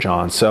acreage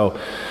on. So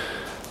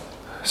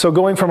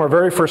going from our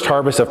very first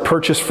harvest of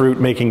purchased fruit,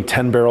 making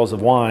 10 barrels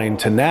of wine,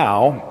 to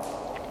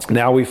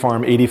now we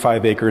farm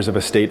 85 acres of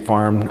estate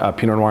farm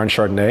Pinot Noir and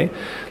Chardonnay.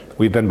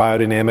 We've been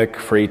biodynamic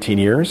for 18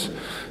 years,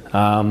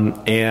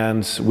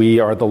 and we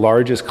are the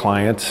largest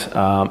client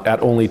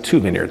at only 2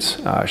 vineyards,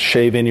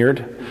 Shea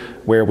Vineyard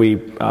where we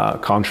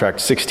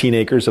contract 16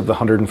 acres of the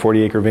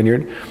 140-acre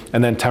vineyard,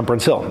 and then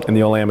Temperance Hill in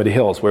the Olamide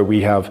Hills, where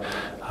we have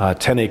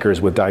 10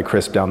 acres with Die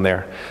Crisp down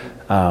there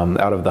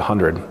out of the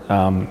 100.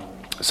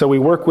 So we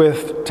work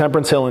with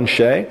Temperance Hill and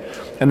Shea,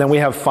 and then we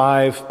have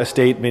 5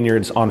 estate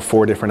vineyards on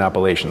 4 different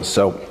appellations.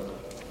 So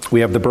we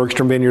have the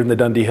Bergstrom Vineyard in the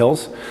Dundee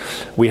Hills.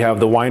 We have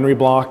the Winery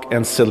Block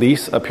and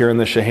Celice up here in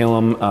the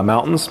Chehalem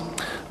Mountains.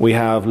 We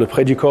have Le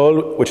Pré du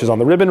Col, which is on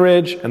the Ribbon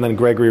Ridge, and then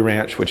Gregory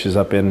Ranch, which is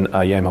up in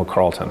Yamhill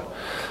Carlton.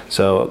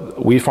 So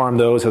we farm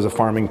those as a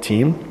farming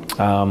team.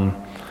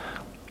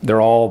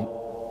 They're all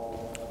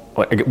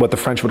what the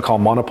French would call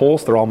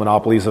monopoles. They're all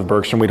monopolies of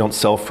Bergstrom. We don't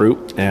sell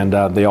fruit, and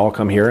they all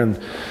come here, and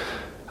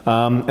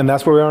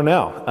that's where we are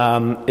now.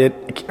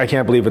 I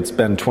can't believe it's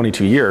been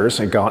 22 years.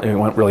 It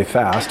went really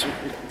fast.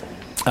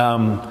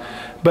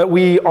 But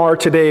we are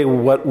today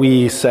what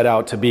we set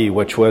out to be,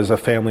 which was a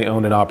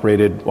family-owned and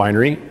operated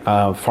winery,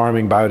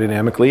 farming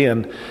biodynamically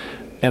and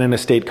an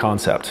estate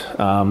concept.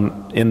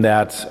 In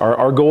that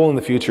our goal in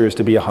the future is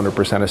to be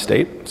 100%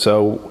 estate.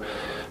 So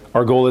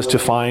our goal is to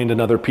find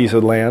another piece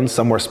of land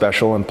somewhere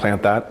special and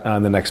plant that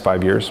in the next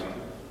 5 years.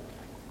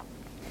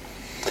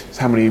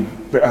 So how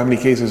many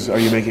cases are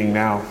you making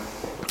now?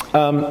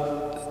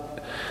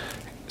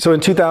 So in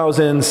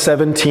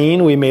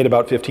 2017, we made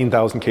about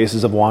 15,000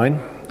 cases of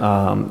wine.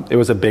 It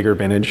was a bigger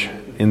vintage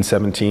in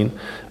 17.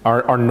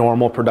 Our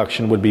normal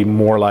production would be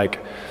more like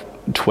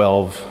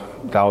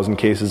 12,000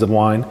 cases of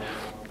wine.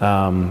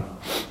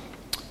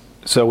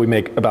 So we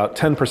make about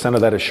 10%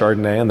 of that is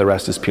Chardonnay and the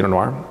rest is Pinot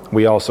Noir.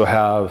 We also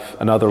have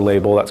another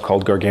label that's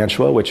called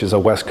Gargantua, which is a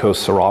West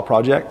Coast Syrah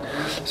project.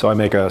 So I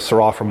make a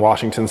Syrah from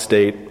Washington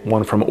State,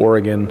 one from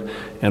Oregon,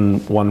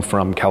 and one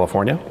from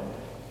California.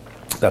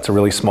 That's a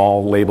really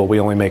small label. We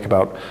only make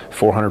about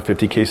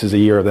 450 cases a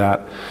year of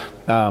that.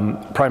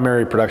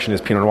 Primary production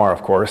is Pinot Noir,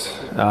 of course.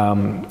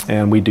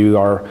 And we do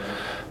our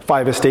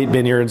 5 estate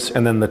vineyards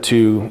and then the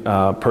 2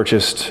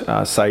 purchased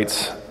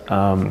sites.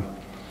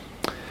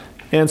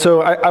 And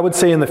so I would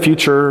say in the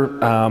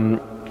future,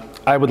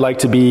 I would like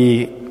to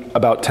be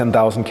about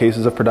 10,000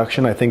 cases of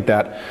production. I think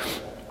that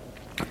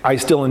I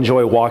still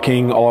enjoy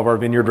walking all of our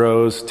vineyard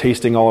rows,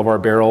 tasting all of our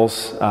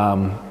barrels.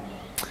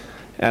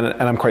 And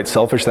I'm quite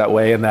selfish that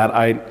way in that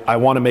I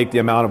want to make the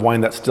amount of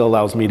wine that still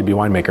allows me to be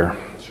winemaker.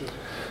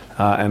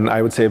 And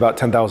I would say about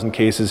 10,000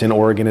 cases in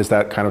Oregon is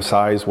that kind of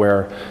size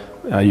where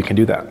you can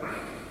do that.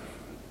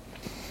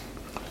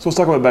 So let's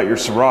talk about your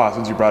Syrah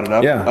since you brought it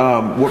up.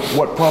 Yeah.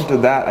 What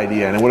prompted that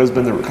idea, and what has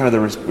been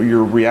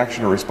your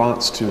reaction or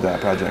response to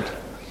that project?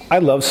 I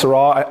love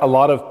Syrah. A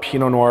lot of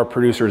Pinot Noir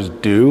producers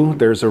do.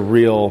 There's a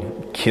real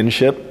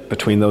kinship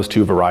between those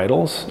 2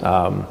 varietals.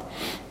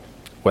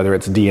 Whether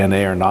it's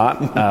DNA or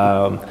not.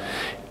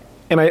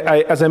 And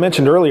as I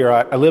mentioned earlier,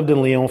 I lived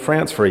in Lyon,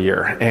 France for a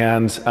year.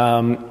 And,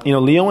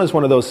 Lyon is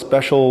one of those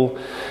special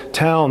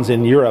towns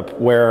in Europe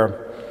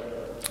where,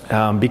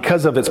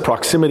 because of its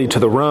proximity to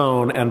the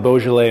Rhone and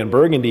Beaujolais and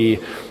Burgundy,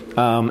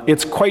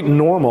 it's quite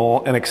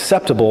normal and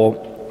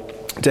acceptable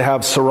to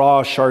have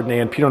Syrah,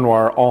 Chardonnay, and Pinot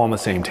Noir all on the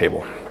same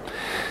table.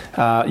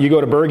 You go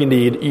to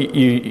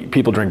Burgundy,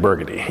 people drink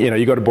Burgundy.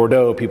 You go to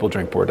Bordeaux, people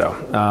drink Bordeaux.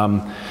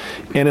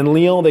 And in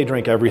Lyon, they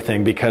drink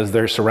everything because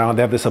they're surrounded.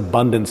 They have this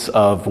abundance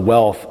of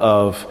wealth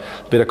of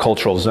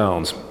viticultural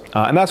zones.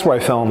 And that's where I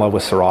fell in love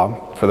with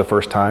Syrah for the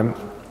first time.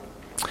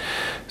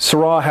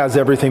 Syrah has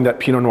everything that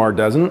Pinot Noir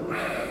doesn't,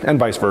 and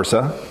vice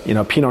versa.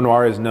 Pinot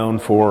Noir is known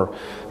for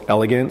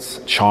elegance,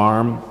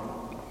 charm,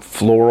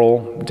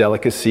 floral,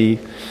 delicacy,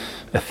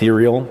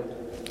 ethereal.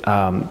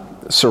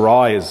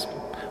 Syrah is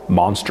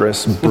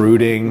monstrous,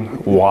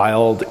 brooding,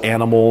 wild,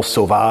 animal,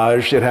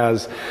 sauvage. It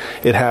has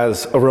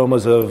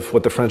aromas of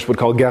what the French would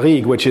call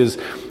garrigue, which is,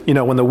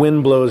 when the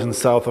wind blows in the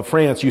south of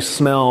France, you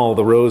smell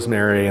the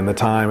rosemary and the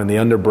thyme and the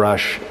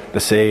underbrush,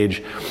 the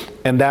sage,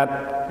 and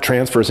that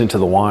transfers into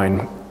the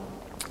wine.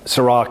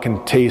 Syrah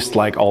can taste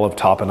like olive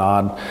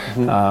tapenade,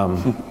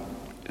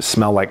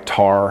 smell like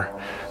tar,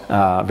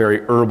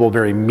 very herbal,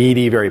 very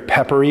meaty, very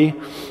peppery.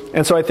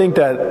 And so I think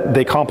that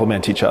they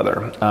complement each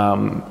other.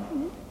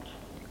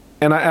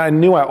 And I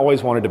knew I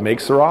always wanted to make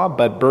Syrah,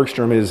 but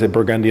Bergstrom is a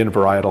Burgundian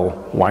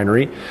varietal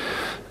winery.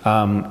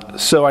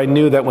 So I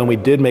knew that when we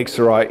did make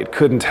Syrah, it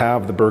couldn't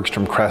have the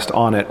Bergstrom crest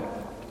on it.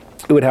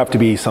 It would have to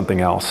be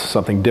something else,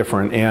 something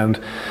different. And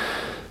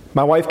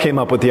my wife came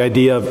up with the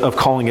idea of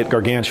calling it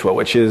Gargantua,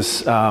 which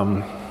is,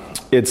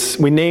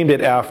 we named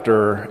it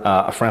after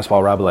a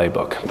François Rabelais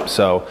book.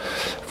 So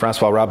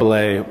François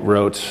Rabelais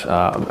wrote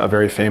a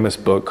very famous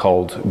book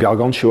called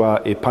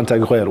Gargantua et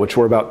Pantagruel, which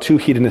were about 2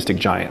 hedonistic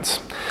giants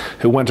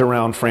who went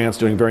around France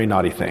doing very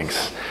naughty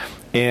things.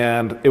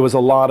 And it was a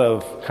lot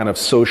of kind of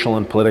social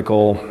and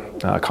political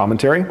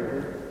commentary,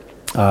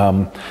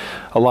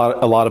 a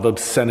lot of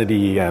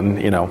obscenity,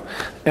 and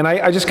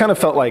I just kind of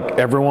felt like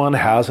everyone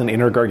has an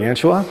inner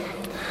Gargantua.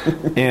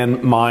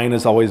 and mine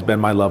has always been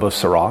my love of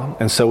Syrah,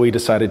 and so we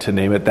decided to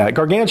name it that.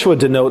 Gargantua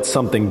denotes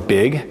something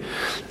big,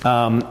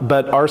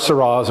 but our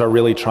Syrahs are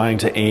really trying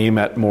to aim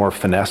at more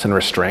finesse and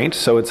restraint,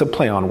 so it's a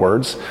play on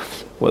words.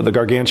 Well, the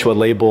Gargantua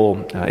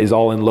label is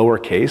all in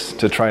lowercase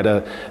to try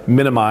to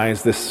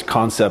minimize this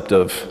concept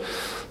of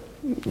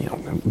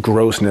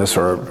grossness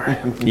or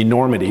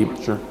enormity.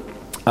 Sure.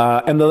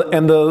 And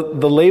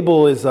the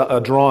label is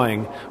a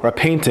drawing or a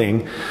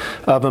painting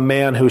of a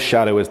man whose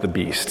shadow is the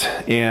beast.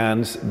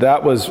 And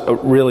that was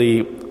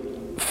really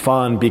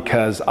fun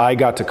because I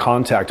got to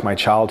contact my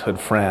childhood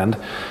friend,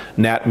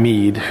 Nat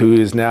Mead, who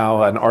is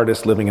now an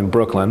artist living in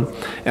Brooklyn,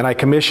 and I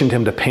commissioned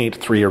him to paint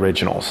 3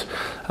 originals.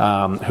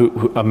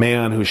 A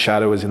man whose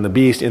shadow is in the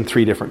beast in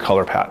 3 different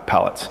color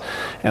palettes.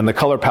 And the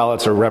color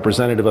palettes are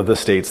representative of the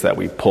states that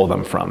we pull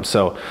them from.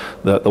 So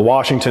the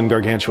Washington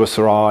Gargantua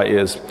Syrah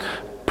is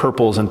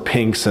purples and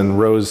pinks and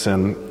rose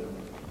and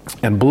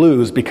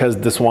blues because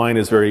this wine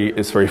is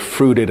very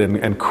fruited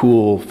and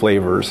cool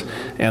flavors.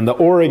 And the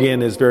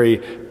Oregon is very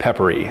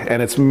peppery,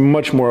 and it's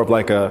much more of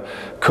like a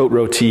Côte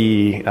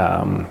Rôtie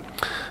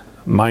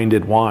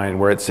minded wine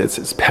where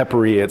it's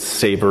peppery, it's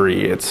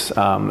savory, and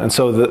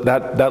so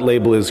that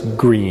label is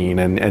green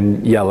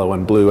and yellow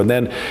and blue. And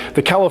then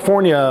the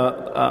California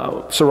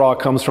Syrah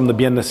comes from the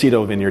Bien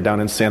Nacido vineyard down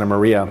in Santa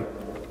Maria,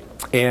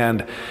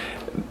 and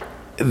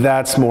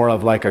that's more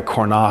of like a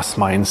Cornas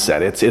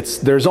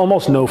mindset. There's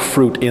almost no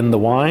fruit in the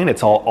wine.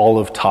 It's all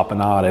olive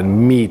tapenade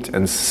and meat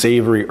and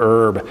savory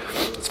herb.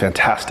 It's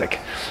fantastic.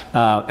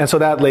 And so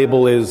that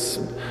label is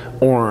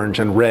orange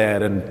and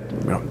red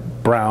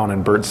and brown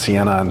and burnt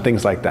sienna and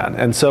things like that.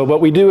 And so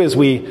what we do is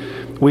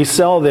we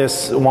sell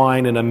this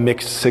wine in a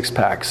mixed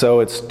 6-pack.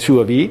 So it's 2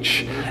 of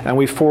each, and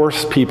we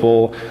force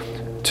people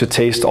to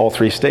taste all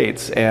 3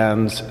 states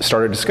and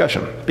start a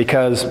discussion.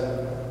 Because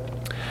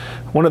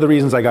one of the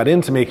reasons I got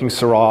into making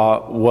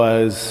Syrah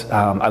was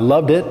I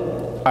loved it.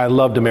 I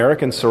loved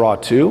American Syrah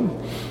too.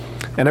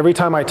 And every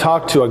time I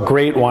talked to a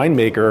great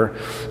winemaker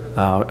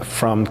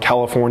from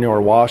California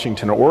or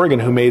Washington or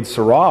Oregon who made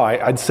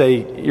Syrah, I'd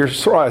say, your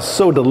Syrah is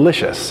so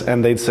delicious.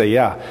 And they'd say,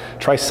 yeah,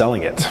 try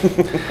selling it.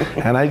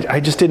 And I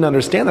just didn't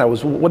understand that.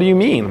 What do you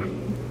mean?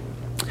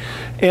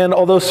 And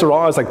although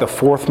Syrah is like the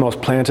 4th most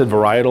planted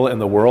varietal in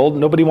the world,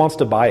 nobody wants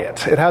to buy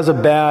it. It has a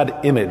bad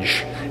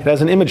image. It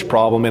has an image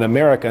problem in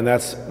America, and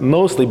that's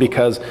mostly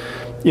because,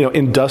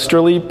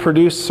 industrially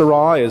produced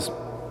Syrah is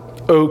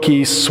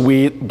oaky,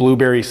 sweet,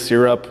 blueberry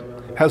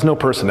syrup, has no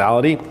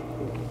personality.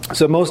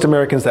 So most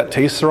Americans that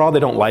taste Syrah,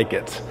 they don't like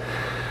it.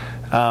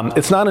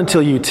 It's not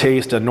until you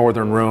taste a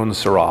Northern Rhone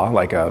Syrah,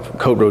 like a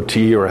Côte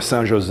Rôtie or a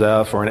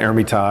Saint-Joseph or an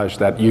Hermitage,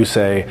 that you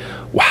say,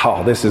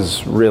 wow, this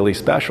is really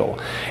special.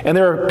 And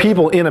there are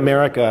people in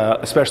America,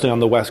 especially on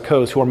the West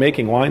Coast, who are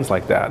making wines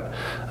like that.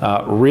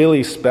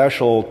 Really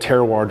special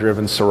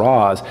terroir-driven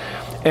Syrahs.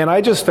 And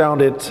I just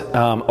found it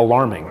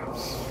alarming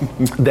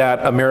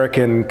that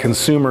American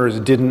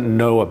consumers didn't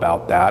know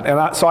about that.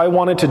 And so I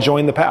wanted to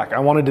join the pack. I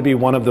wanted to be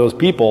one of those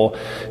people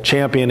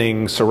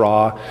championing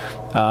Syrah,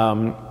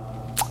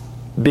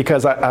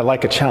 because I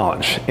like a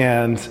challenge,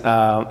 and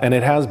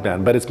it has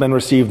been, but it's been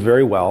received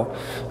very well.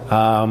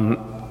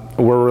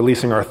 We're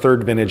releasing our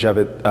 3rd vintage of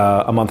it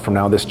a month from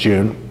now, this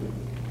June,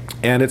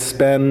 and it's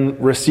been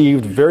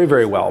received very,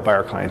 very well by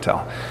our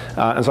clientele.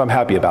 And so I'm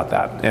happy about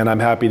that, and I'm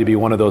happy to be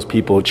one of those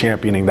people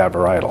championing that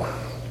varietal.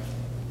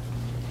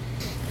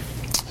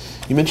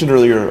 You mentioned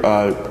earlier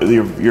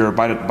you're a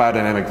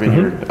biodynamic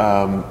vineyard.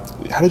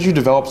 Mm-hmm. How did you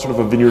develop sort of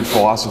a vineyard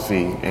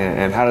philosophy,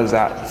 and how does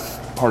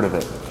that part of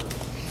it?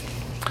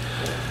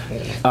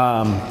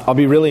 I'll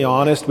be really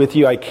honest with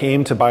you. I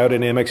came to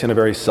biodynamics in a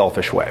very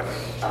selfish way.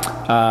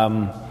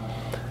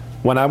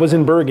 When I was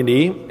in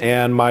Burgundy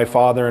and my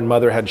father and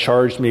mother had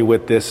charged me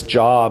with this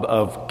job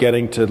of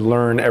getting to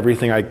learn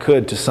everything I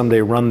could to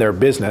someday run their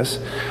business,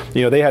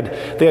 they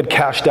had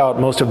cashed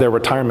out most of their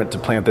retirement to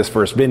plant this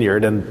first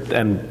vineyard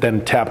and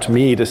then tapped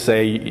me to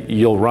say,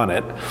 you'll run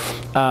it.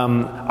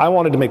 I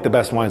wanted to make the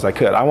best wines I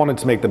could. I wanted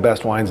to make the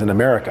best wines in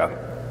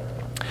America.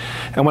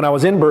 And when I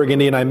was in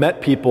Burgundy and I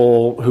met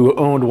people who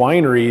owned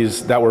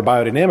wineries that were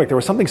biodynamic, there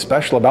was something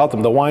special about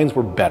them. The wines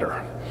were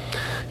better.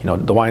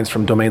 The wines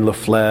from Domaine Le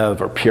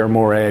Fleuve or Pierre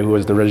Moret, who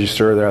was the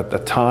regisseur there at the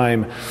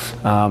time,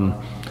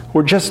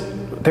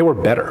 they were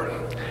better.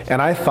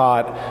 And I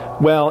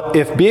thought, well,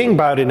 if being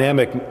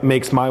biodynamic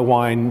makes my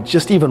wine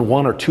just even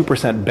 1 or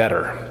 2%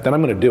 better, then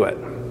I'm going to do it.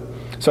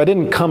 So I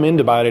didn't come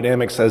into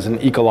biodynamics as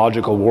an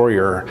ecological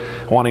warrior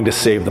wanting to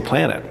save the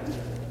planet.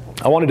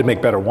 I wanted to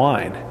make better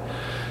wine.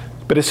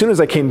 But as soon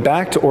as I came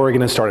back to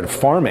Oregon and started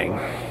farming,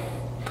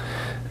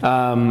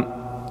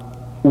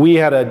 we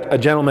had a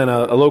gentleman,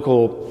 a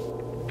local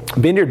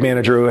vineyard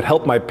manager, who had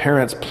helped my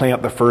parents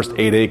plant the first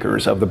 8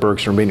 acres of the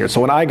Bergstrom vineyard.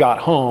 So when I got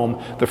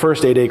home, the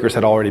first 8 acres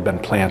had already been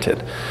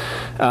planted.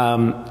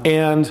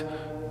 And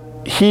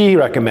he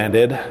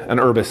recommended an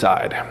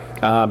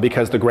herbicide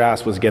because the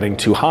grass was getting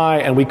too high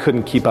and we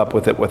couldn't keep up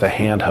with it with a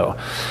hand hoe.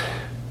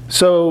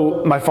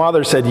 So my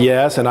father said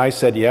yes, and I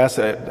said yes.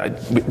 I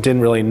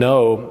didn't really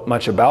know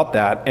much about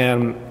that.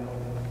 And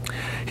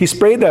he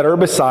sprayed that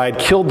herbicide,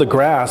 killed the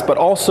grass, but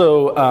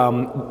also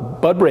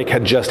bud break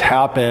had just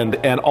happened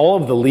and all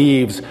of the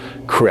leaves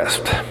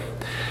crisped.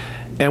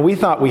 And we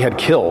thought we had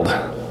killed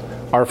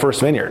our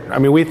first vineyard. I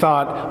mean, we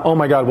thought, oh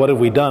my God, what have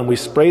we done? We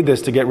sprayed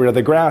this to get rid of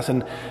the grass,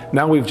 and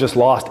now we've just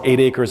lost 8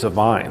 acres of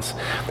vines.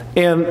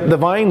 And the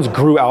vines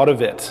grew out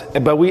of it,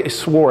 but we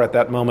swore at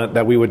that moment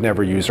that we would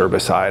never use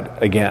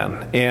herbicide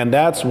again. And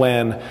that's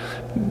when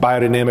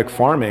biodynamic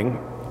farming,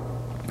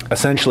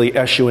 essentially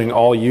eschewing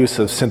all use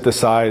of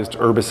synthesized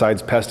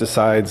herbicides,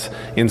 pesticides,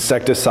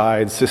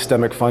 insecticides,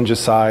 systemic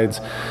fungicides,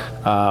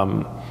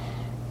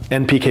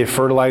 NPK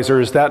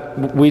fertilizers,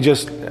 that we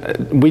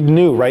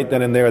knew right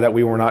then and there that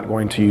we were not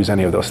going to use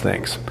any of those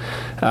things.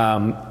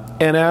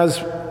 And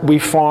as we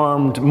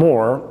farmed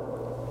more,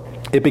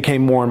 it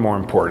became more and more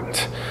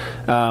important.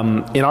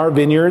 In our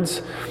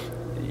vineyards,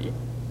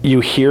 you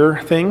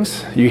hear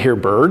things, you hear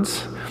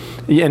birds,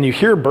 and you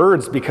hear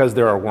birds because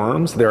there are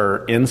worms, there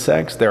are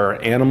insects, there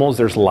are animals,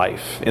 there's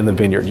life in the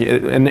vineyard.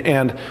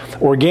 And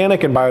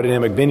organic and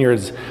biodynamic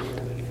vineyards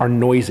are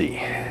noisy,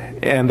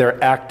 and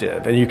they're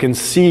active, and you can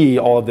see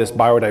all of this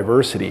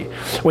biodiversity.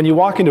 When you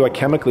walk into a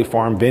chemically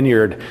farmed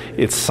vineyard,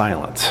 it's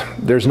silent.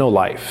 There's no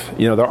life.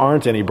 There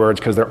aren't any birds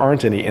because there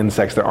aren't any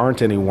insects, there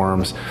aren't any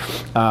worms.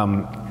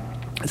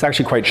 It's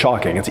actually quite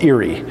shocking. It's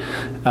eerie.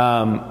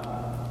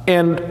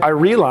 And I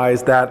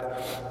realized that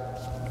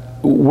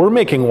we're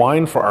making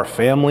wine for our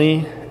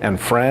family and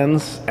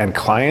friends and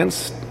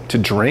clients to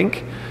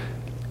drink,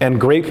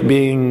 and grape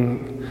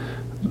being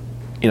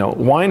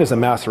wine is a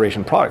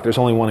maceration product. There's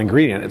only one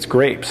ingredient, it's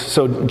grapes.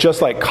 So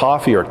just like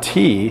coffee or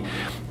tea,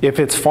 if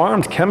it's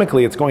farmed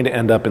chemically, it's going to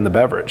end up in the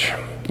beverage.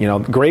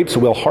 Grapes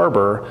will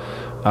harbor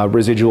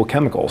residual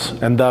chemicals,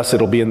 and thus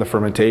it'll be in the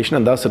fermentation,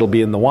 and thus it'll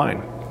be in the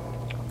wine.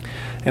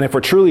 And if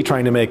we're truly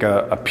trying to make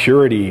a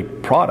purity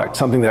product,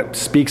 something that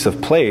speaks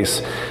of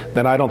place,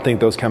 then I don't think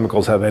those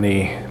chemicals have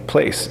any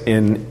place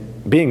in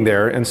being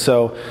there. And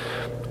so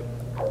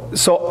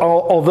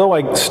although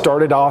I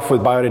started off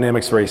with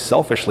biodynamics very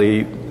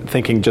selfishly,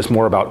 thinking just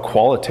more about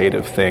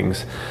qualitative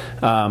things,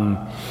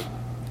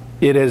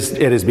 it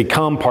has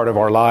become part of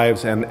our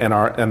lives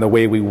and the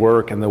way we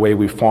work and the way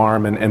we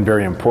farm and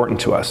very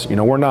important to us.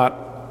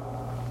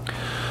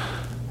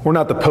 We're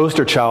not the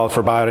poster child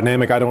for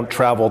biodynamic. I don't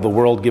travel the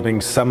world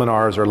giving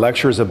seminars or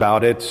lectures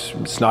about it.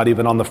 It's not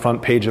even on the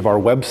front page of our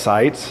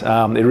website.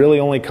 It really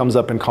only comes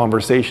up in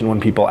conversation when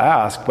people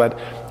ask, but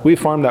we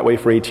farmed that way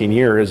for 18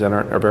 years and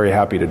are very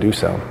happy to do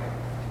so.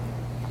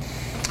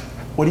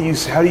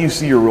 How do you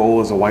see your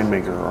role as a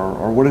winemaker,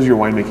 or what is your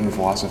winemaking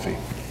philosophy?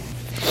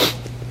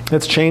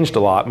 It's changed a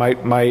lot.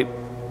 My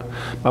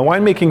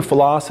winemaking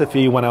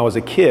philosophy when I was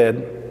a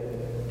kid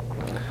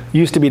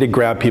used to be to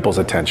grab people's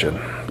attention.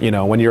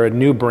 When you're a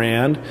new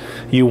brand,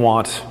 you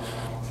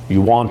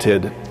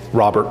wanted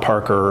Robert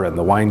Parker and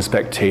the Wine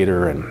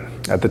Spectator and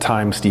at the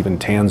time Stephen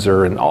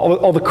Tanzer and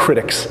all the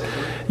critics.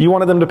 You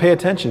wanted them to pay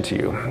attention to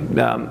you.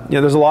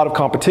 There's a lot of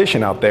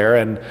competition out there,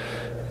 and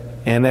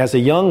as a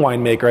young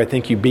winemaker, I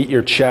think you beat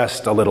your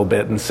chest a little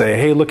bit and say,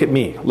 hey, look at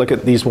me, look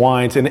at these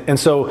wines. And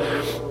so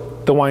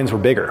the wines were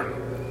bigger,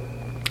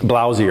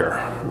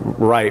 blousier,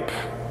 ripe,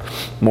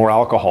 more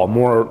alcohol,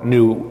 more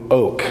new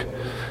oak.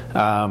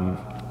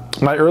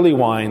 My early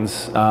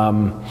wines,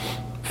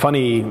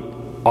 oddly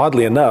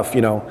enough,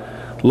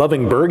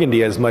 loving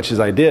Burgundy as much as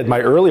I did, my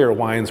earlier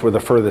wines were the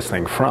furthest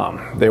thing from.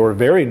 They were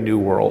very New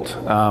World,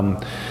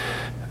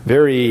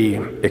 very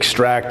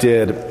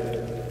extracted,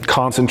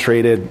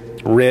 concentrated,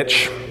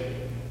 rich,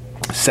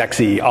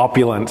 sexy,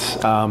 opulent,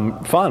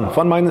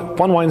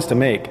 fun wines to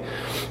make.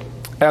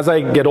 As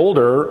I get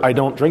older, I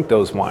don't drink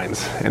those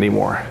wines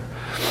anymore.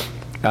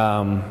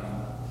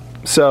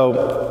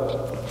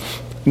 So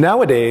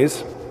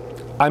nowadays,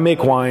 I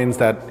make wines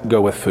that go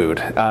with food.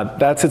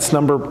 That's its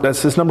number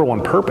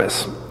one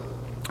purpose.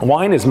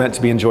 Wine is meant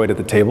to be enjoyed at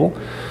the table,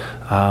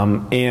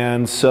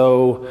 and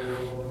so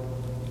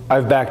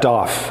I've backed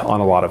off on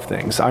a lot of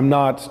things. I'm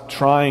not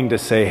trying to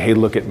say, hey,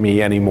 look at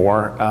me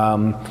anymore.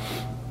 I'm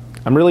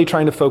really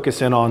trying to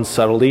focus in on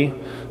subtlety,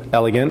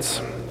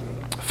 elegance,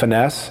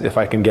 finesse, if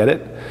I can get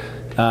it.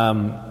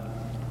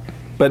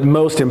 But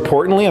most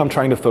importantly, I'm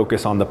trying to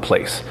focus on the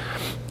place.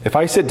 If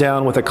I sit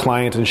down with a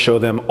client and show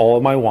them all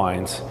of my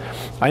wines,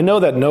 I know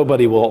that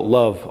nobody will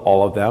love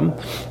all of them.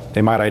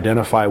 They might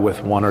identify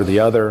with one or the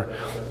other.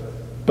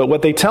 But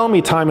what they tell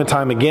me time and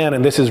time again,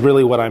 and this is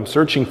really what I'm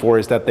searching for,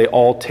 is that they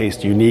all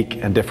taste unique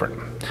and different.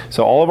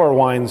 So all of our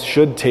wines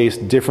should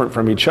taste different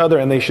from each other,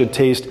 and they should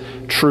taste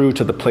true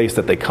to the place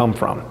that they come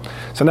from.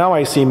 So now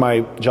I see my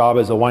job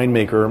as a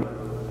winemaker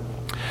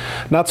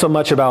not so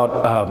much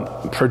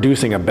about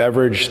producing a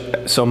beverage,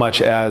 so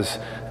much as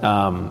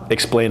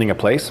explaining a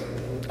place.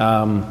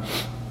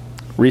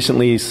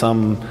 Recently,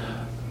 some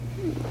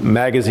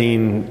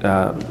magazine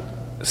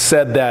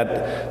said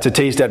that to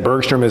taste at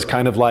Bergstrom is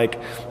kind of like,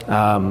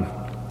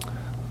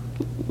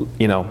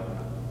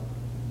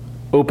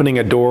 opening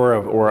a door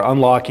or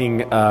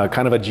unlocking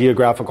kind of a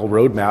geographical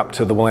roadmap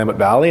to the Willamette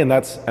Valley, and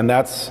that's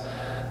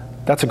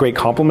that's a great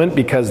compliment,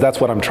 because that's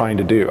what I'm trying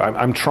to do.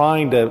 I'm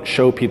trying to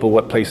show people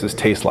what places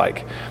taste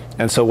like.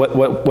 And so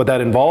what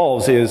that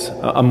involves is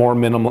a more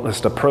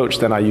minimalist approach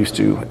than I used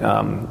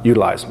to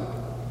utilize.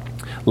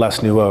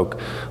 Less new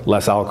oak,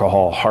 less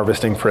alcohol,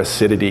 harvesting for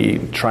acidity,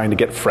 trying to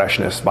get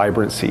freshness,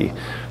 vibrancy,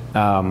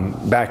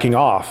 backing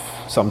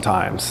off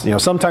sometimes.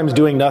 Sometimes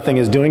doing nothing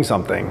is doing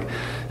something.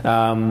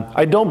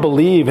 I don't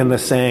believe in the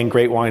saying,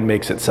 great wine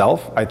makes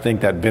itself. I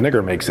think that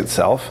vinegar makes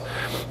itself.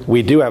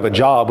 We do have a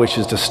job, which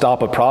is to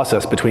stop a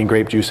process between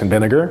grape juice and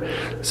vinegar.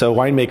 So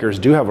winemakers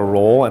do have a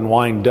role, and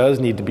wine does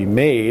need to be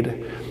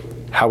made.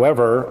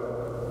 However,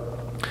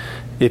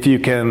 if you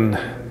can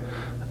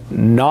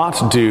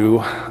not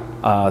do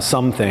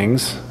some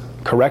things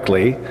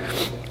correctly,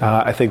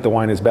 I think the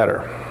wine is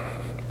better.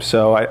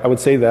 So I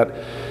would say that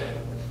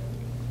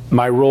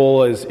my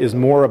role is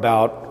more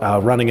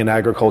about running an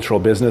agricultural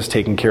business,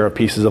 taking care of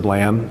pieces of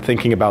land,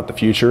 thinking about the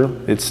future.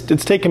 It's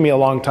taken me a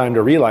long time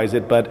to realize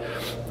it, but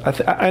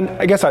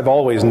I guess I've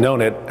always known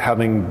it,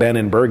 having been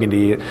in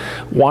Burgundy.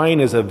 Wine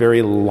is a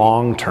very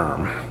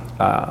long-term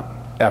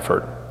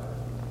effort.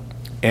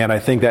 And I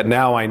think that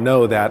now I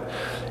know that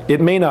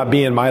it may not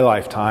be in my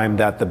lifetime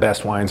that the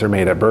best wines are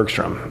made at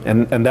Bergstrom.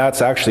 And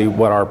that's actually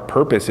what our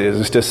purpose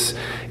is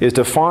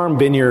to farm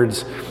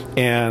vineyards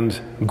and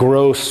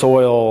grow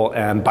soil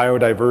and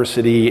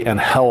biodiversity and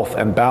health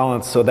and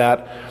balance, so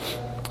that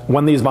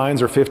when these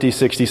vines are 50,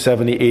 60,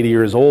 70, 80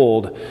 years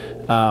old,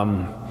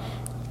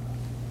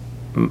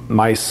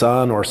 my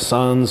son or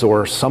sons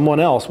or someone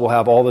else will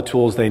have all the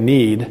tools they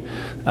need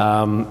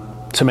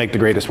to make the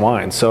greatest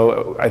wine.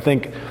 So I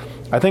think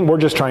we're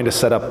just trying to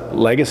set up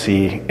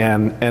legacy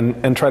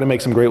and try to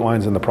make some great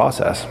wines in the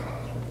process.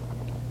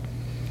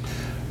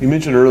 You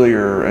mentioned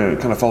earlier,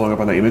 kind of following up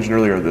on that, you mentioned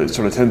earlier the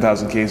sort of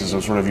 10,000 cases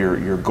of sort of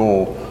your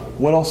goal.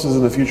 What else is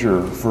in the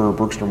future for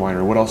Bergström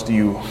Winery? What else do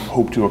you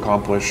hope to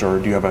accomplish, or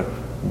do you have a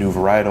new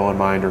varietal in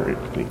mind, or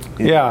anything like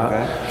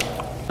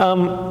that?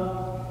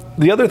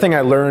 The other thing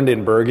I learned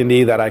in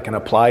Burgundy that I can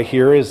apply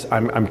here is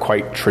I'm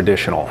quite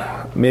traditional,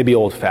 maybe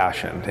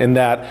old-fashioned, in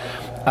that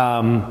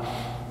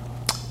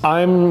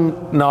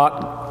I'm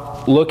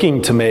not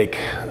looking to make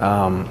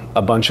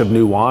a bunch of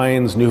new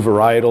wines, new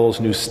varietals,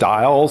 new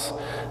styles.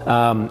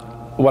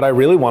 What I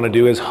really want to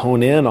do is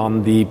hone in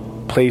on the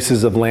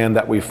places of land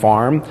that we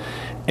farm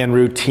and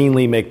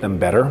routinely make them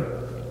better.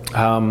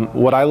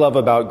 What I love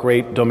about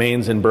great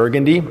domains in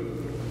Burgundy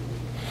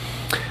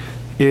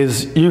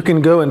is you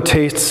can go and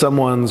taste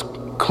someone's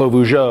Clos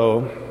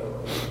Vougeot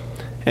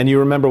and you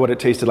remember what it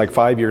tasted like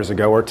 5 years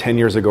ago or 10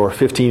 years ago or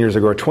 15 years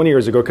ago or 20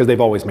 years ago, because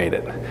they've always made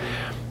it.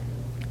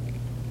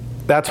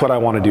 That's what I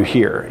want to do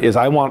here, is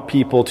I want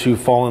people to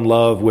fall in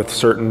love with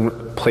certain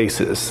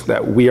places,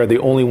 that we are the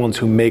only ones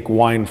who make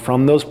wine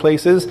from those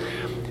places,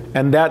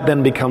 and that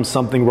then becomes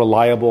something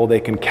reliable they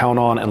can count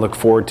on and look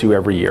forward to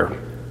every year.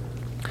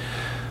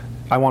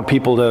 I want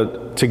people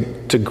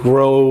to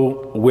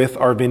grow with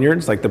our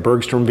vineyards, like the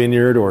Bergstrom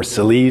vineyard or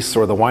Syrah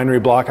or the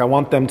winery block. I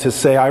want them to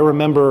say, I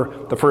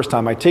remember the first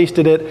time I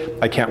tasted it,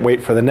 I can't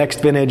wait for the next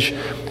vintage,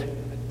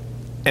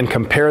 and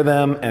compare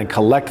them and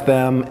collect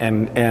them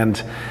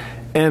and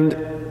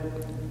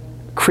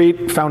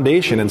create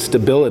foundation and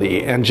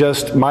stability. And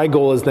just my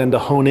goal is then to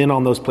hone in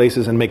on those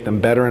places and make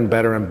them better and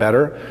better and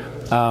better,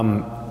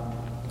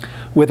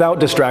 without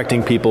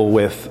distracting people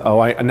with,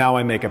 now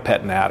I make a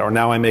pet nat, or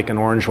now I make an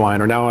orange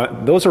wine, or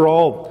those are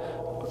all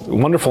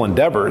wonderful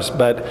endeavors,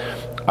 but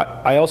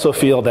I also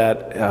feel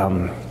that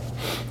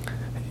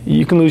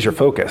you can lose your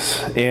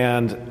focus.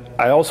 And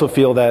I also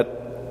feel that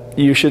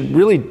you should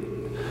really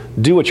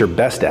do what you're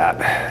best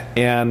at.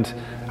 And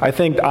I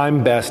think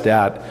I'm best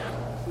at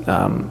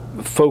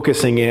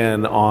focusing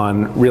in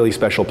on really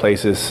special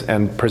places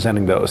and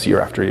presenting those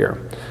year after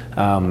year.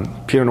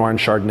 Pinot Noir and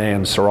Chardonnay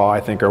and Syrah, I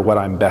think, are what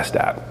I'm best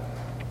at.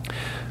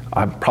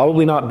 I'm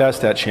probably not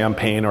best at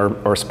champagne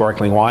or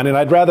sparkling wine, and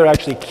I'd rather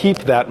actually keep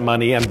that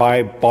money and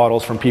buy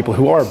bottles from people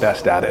who are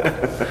best at it.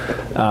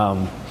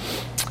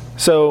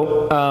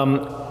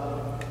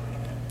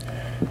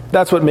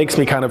 That's what makes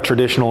me kind of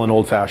traditional and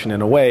old-fashioned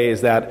in a way,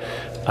 is that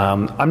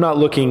I'm not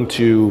looking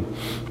to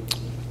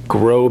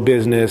grow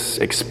business,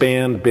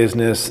 expand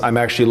business. I'm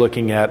actually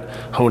looking at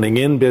honing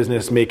in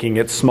business, making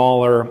it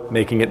smaller,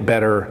 making it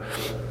better,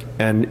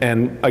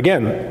 and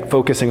again,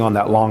 focusing on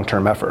that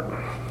long-term effort.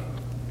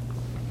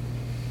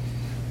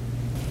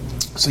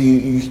 So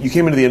you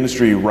came into the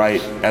industry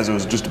right as it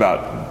was just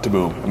about to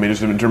boom. I mean,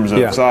 just in terms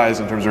of size,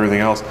 in terms of everything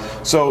else.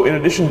 So in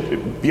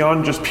addition,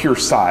 beyond just pure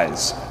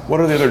size, what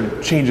are the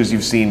other changes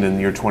you've seen in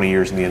your 20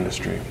 years in the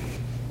industry?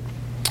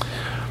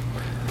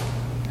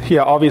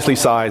 Yeah, obviously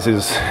size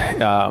is,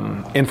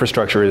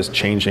 infrastructure is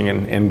changing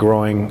and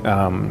growing.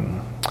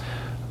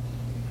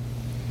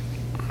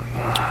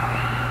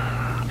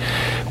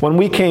 When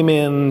we came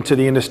into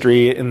the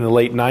industry in the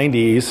late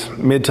 90s,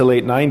 mid to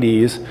late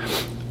 90s,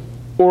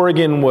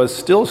 Oregon was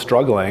still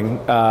struggling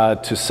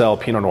to sell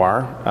Pinot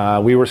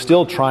Noir. We were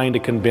still trying to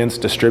convince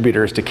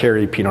distributors to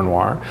carry Pinot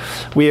Noir.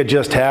 We had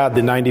just had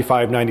the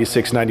 95,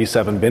 96,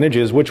 97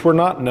 vintages, which were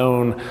not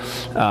known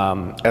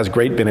as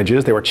great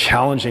vintages. They were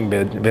challenging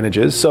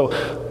vintages. So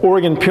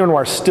Oregon Pinot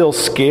Noir still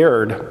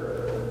scared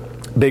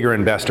bigger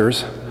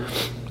investors,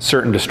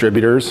 certain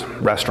distributors,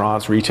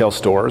 restaurants, retail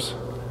stores,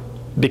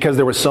 because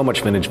there was so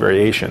much vintage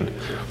variation.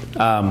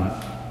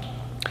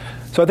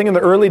 So I think in the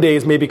early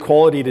days, maybe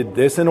quality did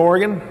this in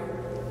Oregon,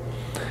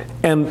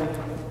 and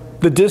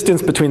the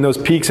distance between those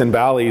peaks and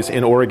valleys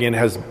in Oregon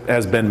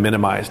has been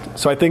minimized.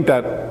 So I think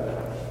that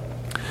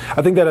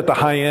at the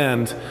high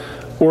end,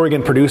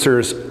 Oregon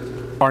producers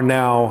are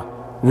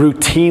now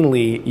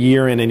routinely,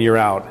 year in and year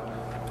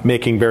out,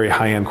 making very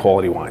high-end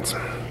quality wines.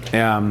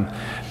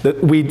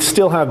 We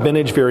still have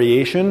vintage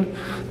variation,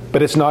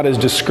 but it's not as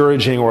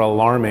discouraging or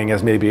alarming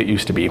as maybe it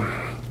used to be.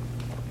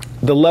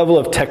 The level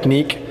of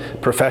technique,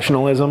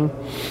 professionalism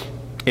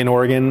in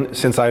Oregon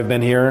since I've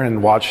been here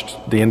and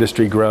watched the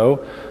industry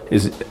grow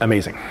is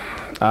amazing.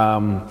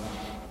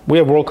 We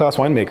have world-class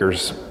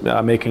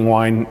winemakers making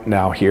wine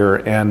now here,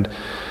 and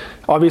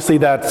obviously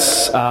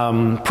that's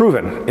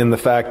proven in the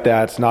fact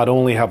that not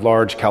only have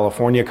large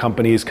California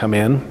companies come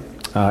in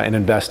and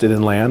invested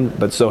in land,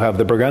 but so have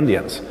the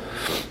Burgundians.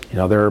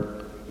 There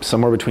are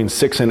somewhere between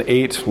 6 and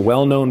 8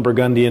 well-known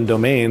Burgundian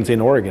domains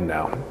in Oregon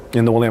now,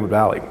 in the Willamette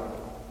Valley.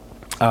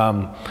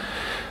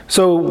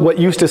 So what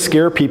used to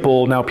scare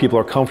people, now people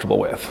are comfortable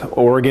with.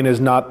 Oregon is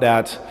not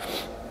that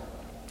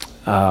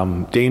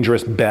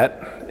dangerous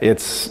bet.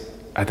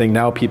 I think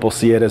now people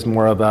see it as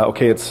more of a,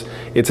 okay, it's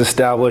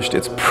established,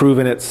 it's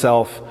proven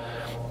itself,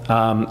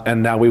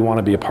 and now we want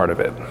to be a part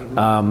of it.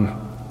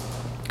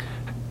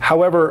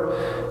 However,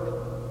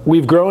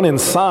 we've grown in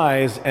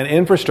size and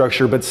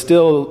infrastructure, but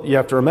still you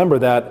have to remember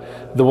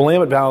that the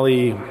Willamette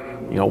Valley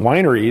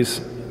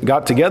wineries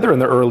got together in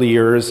the early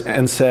years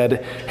and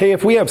said, hey,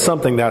 if we have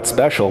something that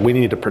special, we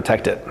need to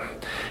protect it.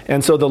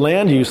 And so the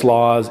land use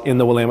laws in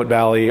the Willamette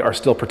Valley are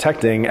still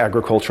protecting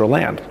agricultural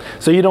land.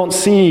 So you don't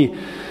see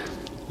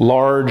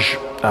large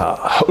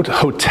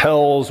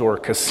hotels or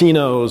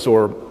casinos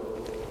or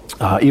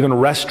even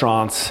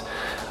restaurants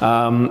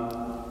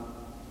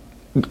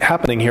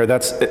happening here.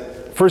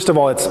 First of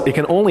all, it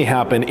can only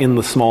happen in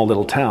the small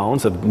little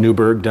towns of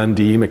Newburgh,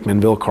 Dundee,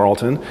 McMinnville,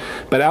 Carleton.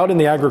 But out in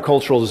the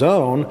agricultural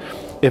zone,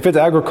 if it's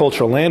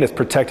agricultural land, it's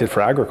protected for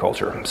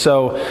agriculture.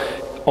 So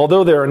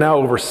although there are now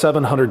over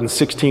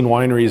 716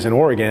 wineries in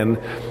Oregon,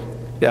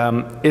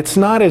 it's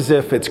not as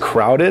if it's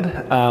crowded.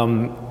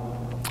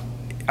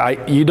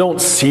 You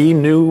don't see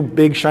new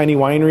big shiny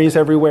wineries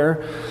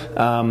everywhere.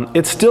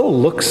 It still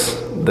looks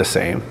the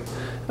same.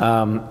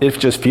 It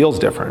just feels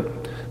different.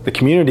 The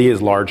community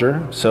is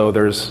larger, so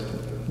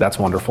that's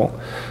wonderful.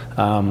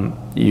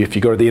 If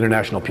you go to the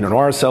International Pinot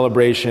Noir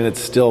celebration,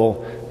 it's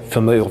still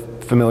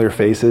familiar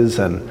faces,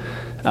 and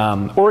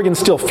Oregon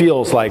still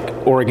feels like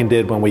Oregon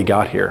did when we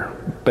got here,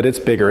 but it's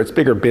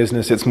bigger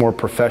business, it's more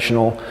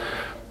professional.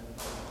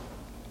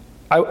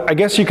 I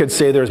guess you could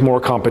say there's more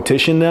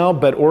competition now,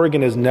 but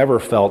Oregon has never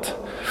felt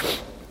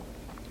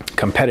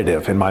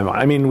competitive in my mind.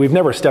 I mean, we've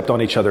never stepped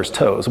on each other's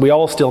toes. We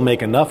all still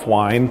make enough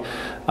wine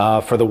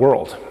for the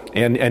world,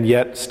 and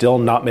yet still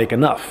not make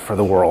enough for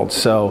the world.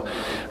 So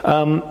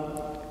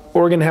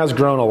Oregon has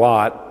grown a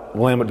lot.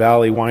 Willamette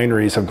Valley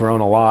wineries have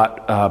grown a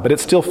lot, but it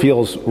still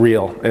feels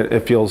real.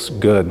 It feels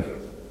good.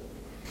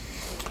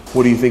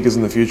 What do you think is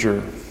in the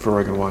future for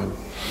Oregon wine?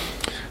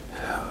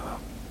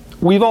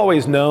 We've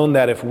always known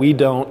that if we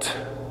don't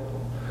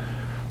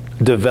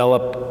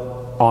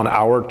develop on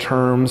our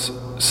terms,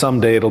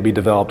 someday it'll be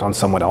developed on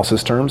someone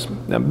else's terms.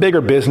 Now,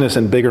 bigger business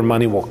and bigger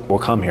money will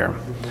come here.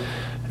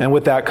 And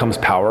with that comes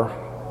power.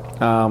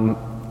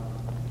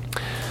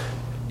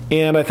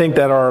 And I think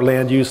that our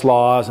land use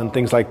laws and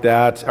things like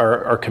that,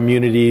 our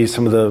community,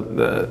 some of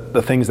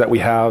the things that we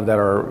have that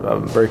are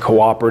very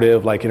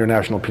cooperative, like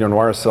International Pinot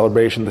Noir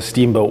Celebration, the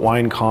Steamboat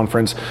Wine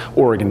Conference,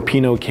 Oregon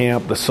Pinot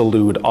Camp, the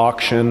Salud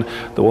Auction,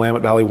 the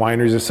Willamette Valley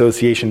Wineries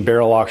Association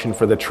Barrel Auction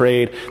for the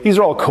Trade. These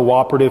are all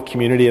cooperative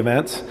community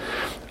events,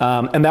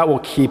 and that will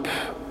keep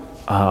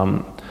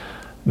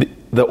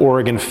the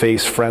Oregon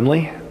face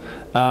friendly.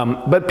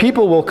 But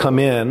people will come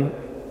in,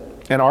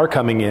 and are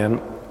coming in,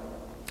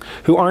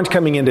 who aren't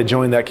coming in to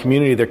join that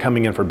community. They're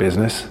coming in for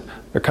business.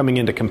 They're coming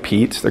in to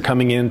compete. They're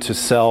coming in to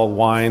sell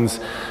wines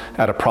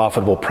at a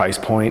profitable price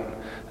point.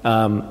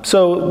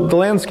 So the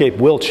landscape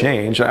will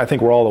change. I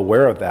think we're all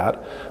aware of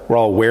that. We're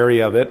all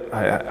wary of it,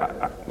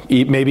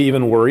 maybe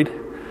even worried.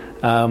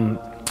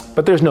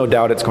 But there's no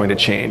doubt it's going to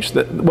change.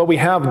 What we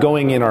have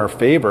going in our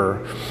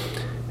favor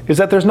is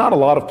that there's not a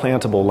lot of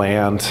plantable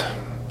land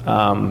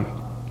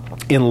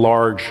in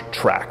large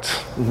tracts.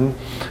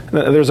 Mm-hmm.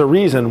 There's a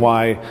reason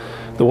why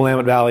the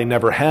Willamette Valley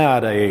never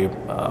had a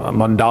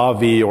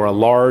Mondavi or a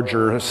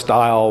larger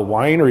style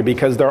winery,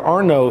 because there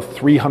are no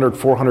 300,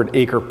 400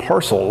 acre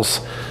parcels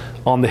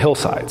on the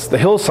hillsides. The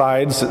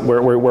hillsides,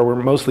 where we're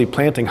mostly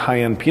planting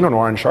high-end Pinot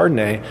Noir and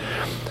Chardonnay,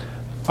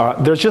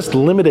 there's just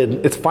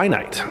limited, it's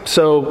finite.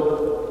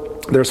 So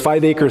there's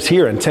 5 acres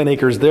here and 10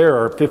 acres there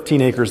or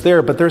 15 acres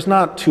there, but there's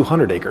not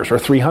 200 acres or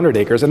 300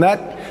 acres. And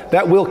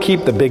that will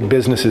keep the big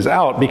businesses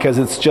out because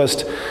it's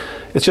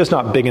just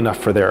not big enough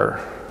for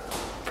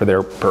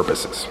their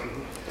purposes.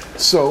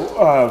 So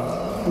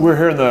we're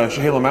here in the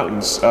Chehalem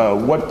Mountains.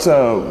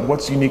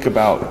 What's unique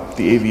about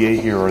the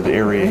AVA here or the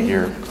area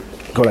here?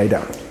 Go lie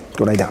down.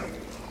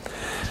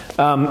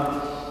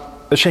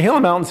 The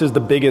Chehalem Mountains is the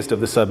biggest of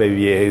the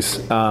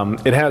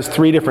sub-AVAs. It has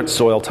 3 different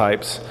soil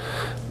types,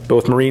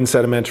 both marine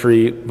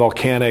sedimentary,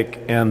 volcanic,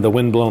 and the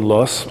wind-blown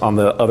loess on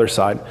the other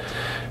side.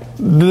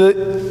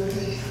 The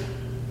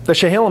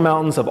Chehalem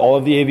Mountains of all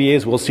of the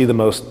AVAs will see the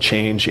most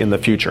change in the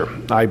future.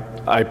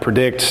 I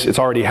predict it's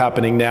already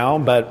happening now,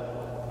 but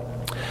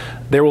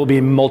there will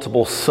be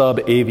multiple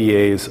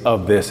sub-AVAs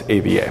of this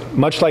AVA.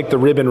 Much like the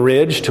Ribbon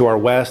Ridge to our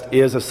west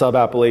is a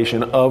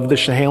sub-appellation of the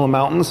Chehalem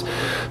Mountains,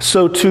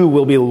 so too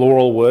will be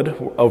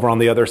Laurelwood over on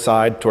the other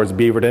side towards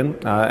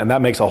Beaverton, and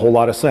that makes a whole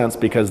lot of sense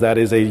because that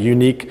is a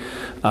unique,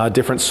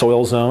 different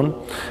soil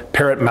zone.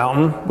 Parrot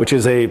Mountain, which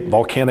is a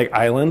volcanic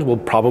island, will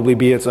probably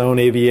be its own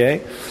AVA.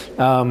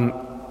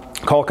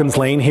 Calkins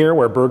Lane here,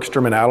 where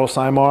Bergstrom and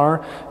Adelsheim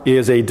are,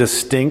 is a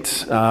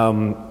distinct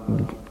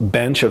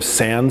bench of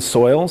sand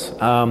soils.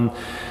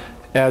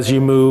 As you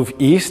move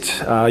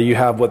east, you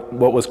have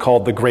what was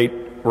called the Great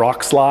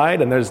Rock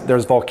Slide, and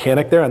there's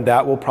volcanic there, and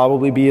that will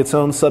probably be its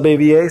own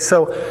sub-AVA.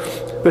 So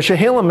the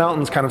Chehalem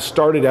Mountains kind of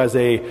started as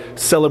a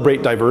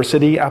celebrate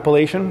diversity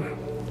appellation,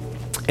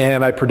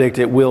 and I predict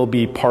it will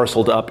be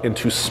parceled up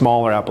into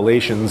smaller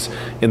appellations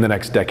in the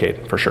next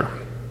decade, for sure.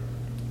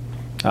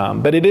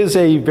 But it is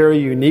a very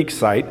unique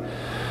site.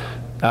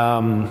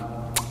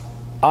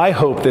 I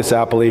hope this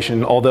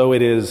appellation, although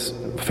it is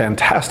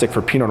fantastic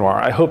for Pinot Noir,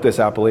 I hope this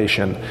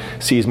appellation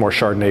sees more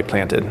Chardonnay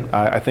planted.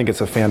 I think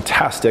it's a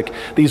fantastic,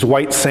 these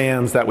white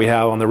sands that we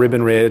have on the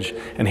Ribbon Ridge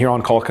and here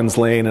on Calkins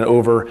Lane and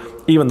over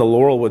even the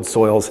Laurelwood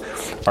soils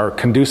are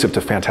conducive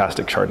to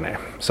fantastic Chardonnay.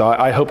 So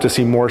I hope to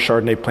see more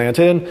Chardonnay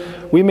planted. And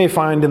we may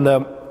find in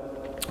the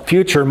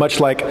future, much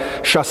like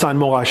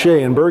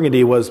Chassagne-Montrachet in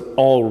Burgundy was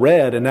all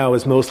red and now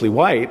is mostly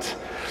white,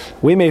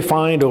 we may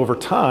find over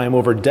time,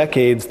 over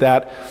decades,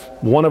 that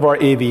one of our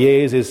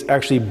AVAs is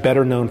actually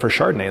better known for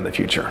Chardonnay in the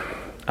future.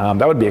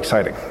 That would be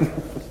exciting.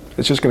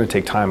 It's just going to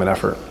take time and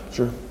effort.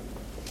 Sure.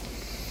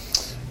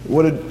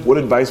 What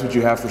advice would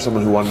you have for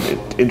someone who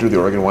wanted to enter the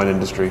Oregon wine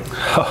industry?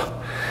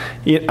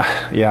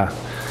 Yeah.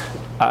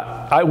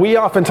 We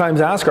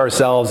oftentimes ask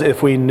ourselves,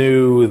 if we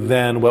knew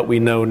then what we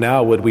know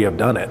now, would we have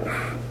done it?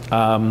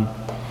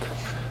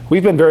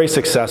 We've been very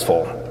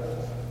successful,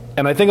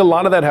 and I think a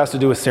lot of that has to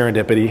do with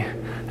serendipity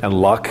and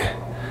luck.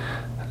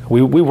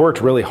 We worked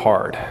really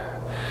hard,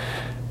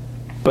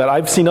 but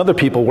I've seen other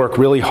people work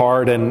really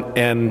hard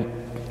and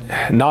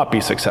not be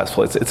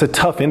successful. It's a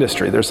tough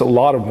industry. There's a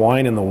lot of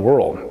wine in the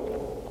world.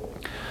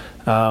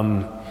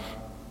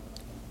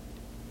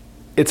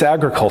 It's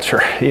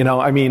agriculture, you know.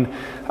 I mean,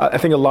 I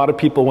think a lot of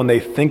people, when they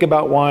think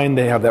about wine,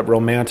 they have that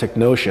romantic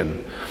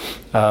notion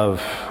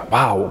of,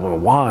 wow,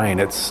 wine,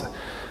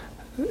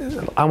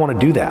 I want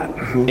to do that.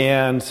 Mm-hmm.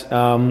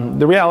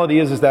 And the reality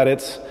is that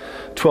it's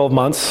 12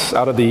 months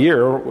out of the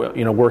year,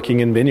 you know, working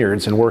in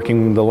vineyards and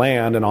working the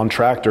land and on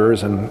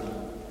tractors and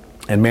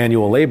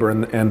manual labor.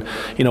 And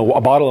you know,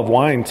 a bottle of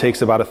wine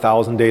takes about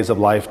 1,000 days of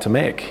life to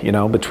make, you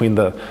know, between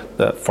the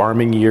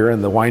farming year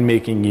and the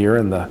winemaking year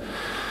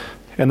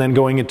and then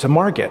going into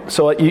market.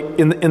 So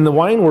in the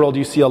wine world,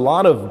 you see a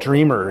lot of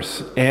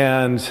dreamers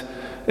and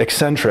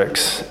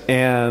eccentrics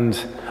and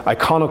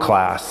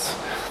iconoclasts.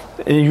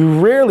 And you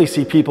rarely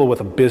see people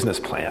with a business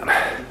plan,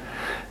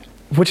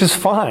 which is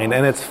fine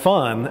and it's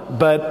fun.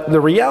 But the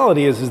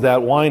reality is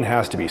that wine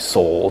has to be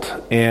sold,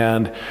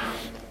 and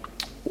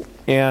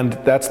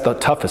that's the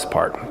toughest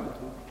part.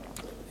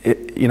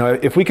 You know,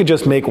 if we could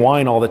just make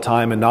wine all the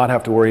time and not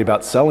have to worry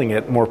about selling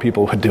it, more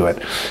people would do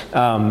it.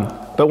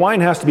 But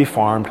wine has to be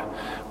farmed.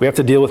 We have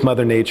to deal with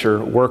Mother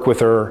Nature, work with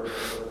her.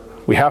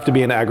 We have to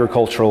be an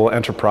agricultural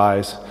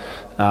enterprise,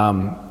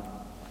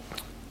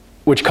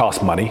 which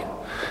costs money.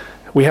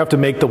 We have to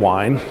make the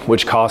wine,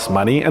 which costs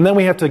money, and then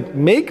we have to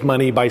make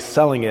money by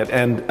selling it,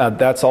 and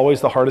that's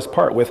always the hardest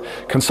part with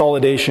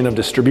consolidation of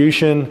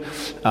distribution,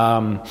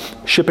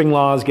 shipping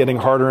laws getting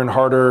harder and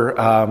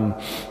harder.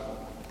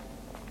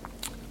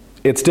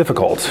 It's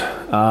difficult.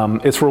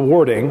 It's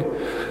rewarding.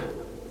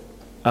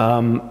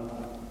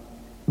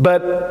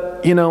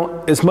 But, you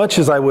know, as much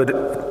as I would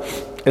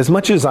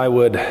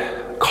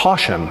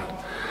caution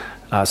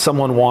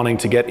someone wanting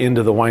to get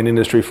into the wine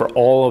industry for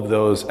all of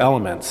those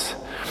elements,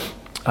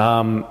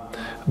 the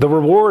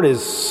reward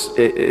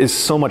is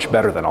so much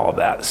better than all of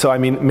that. So, I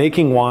mean,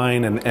 making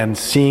wine and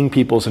seeing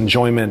people's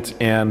enjoyment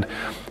and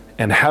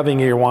having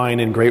your wine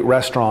in great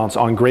restaurants,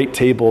 on great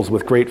tables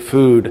with great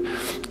food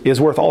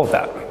is worth all of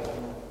that.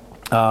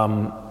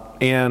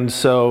 And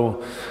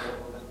so,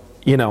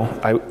 you know,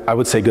 I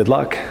would say good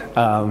luck,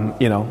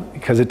 you know,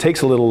 because it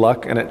takes a little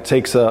luck and it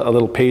takes a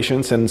little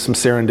patience and some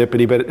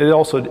serendipity, but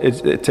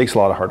it takes a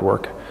lot of hard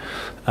work.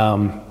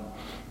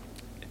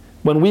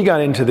 When we got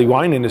into the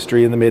wine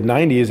industry in the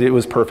mid-90s, it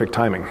was perfect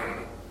timing.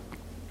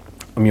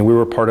 we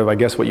were part of, I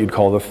guess, what you'd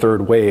call the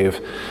third wave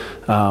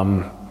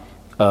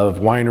of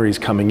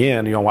wineries coming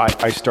in.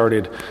 I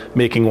started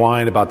making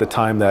wine about the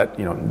time that,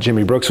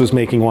 Jimmy Brooks was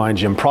making wine,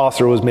 Jim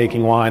Prosser was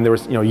making wine. There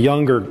was,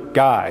 younger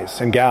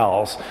guys and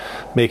gals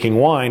making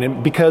wine.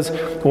 And because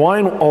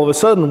wine all of a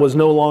sudden was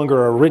no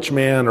longer a rich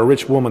man or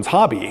rich woman's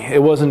hobby,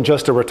 it wasn't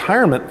just a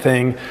retirement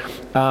thing.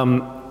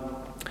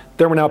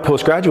 There were now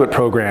postgraduate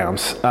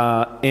programs.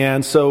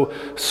 And so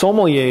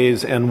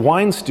sommeliers and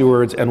wine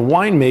stewards and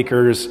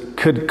winemakers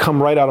could come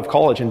right out of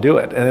college and do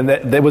it. And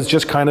that was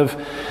just kind of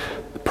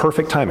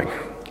perfect timing.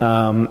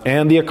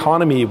 And the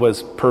economy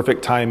was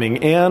perfect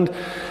timing. And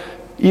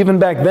even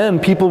back then,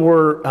 people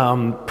were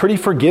pretty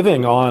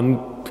forgiving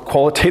on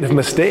qualitative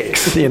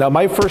mistakes.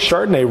 My first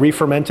Chardonnay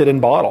re-fermented in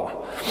bottle,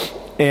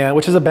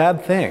 which is a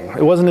bad thing.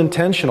 It wasn't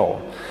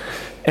intentional.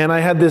 And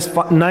I had this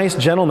nice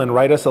gentleman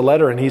write us a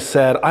letter, and he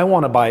said, "I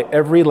want to buy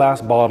every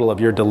last bottle of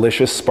your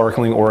delicious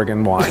sparkling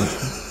Oregon wine."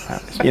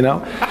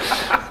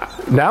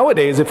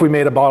 Nowadays, if we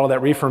made a bottle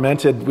that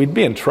re-fermented, we'd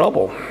be in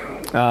trouble.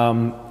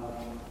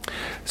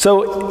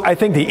 So I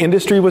think the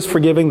industry was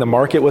forgiving, the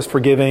market was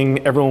forgiving,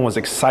 everyone was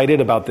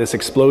excited about this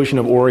explosion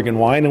of Oregon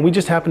wine, and we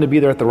just happened to be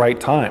there at the right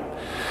time.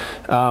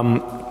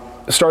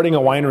 Starting a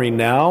winery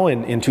now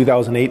in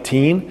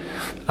 2018,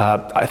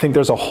 I think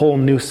there's a whole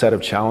new set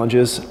of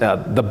challenges.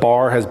 The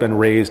bar has been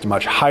raised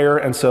much higher,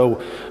 and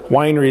so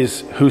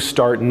wineries who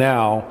start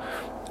now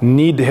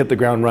need to hit the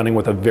ground running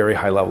with a very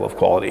high level of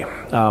quality,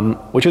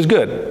 which is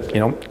good.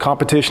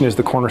 Competition is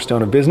the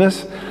cornerstone of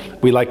business.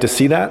 We like to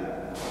see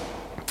that.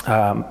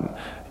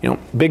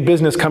 Big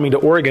business coming to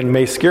Oregon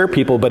may scare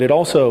people, but it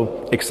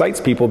also excites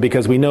people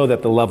because we know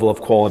that the level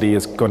of quality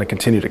is going to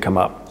continue to come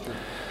up.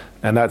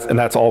 And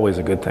that's always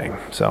a good thing.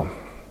 So,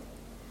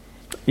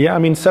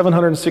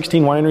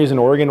 716 wineries in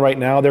Oregon right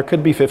now. There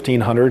could be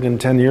 1,500 in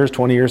 10 years,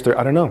 20 years.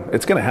 I don't know.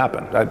 It's going to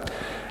happen.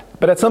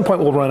 But at some point,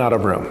 we'll run out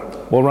of room.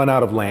 We'll run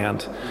out of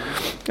land.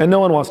 And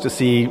no one wants to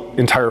see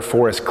entire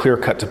forests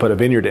clear-cut to put a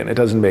vineyard in. It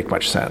doesn't make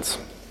much sense.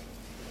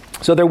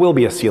 So there will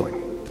be a ceiling.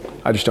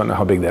 I just don't know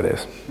how big that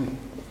is.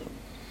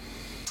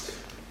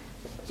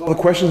 That's all the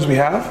questions we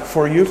have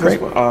for you.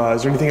 Great.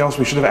 Is there anything else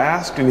we should have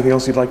asked? Anything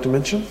else you'd like to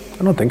mention?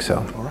 I don't think so.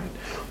 All right.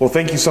 Well,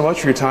 thank you so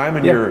much for your time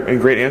and your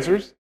great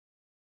answers.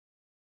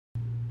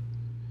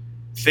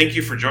 Thank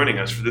you for joining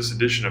us for this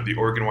edition of the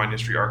Oregon Wine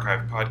History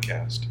Archive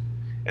podcast.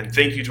 And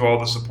thank you to all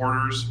the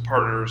supporters,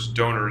 partners,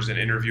 donors, and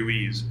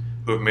interviewees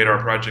who have made our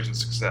project a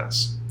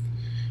success.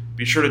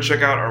 Be sure to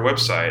check out our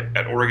website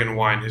at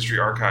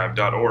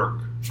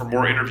OregonWineHistoryArchive.org for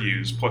more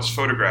interviews, plus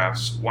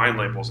photographs, wine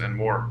labels, and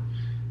more.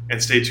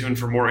 And stay tuned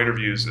for more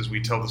interviews as we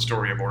tell the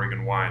story of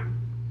Oregon wine.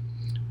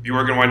 The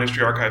Oregon Wine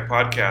History Archive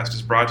podcast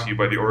is brought to you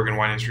by the Oregon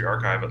Wine History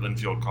Archive at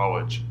Linfield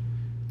College.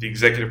 The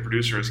executive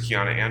producer is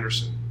Kiana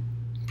Anderson.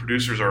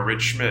 Producers are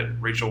Rich Schmidt,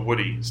 Rachel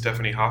Woody,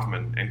 Stephanie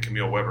Hoffman, and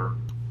Camille Weber.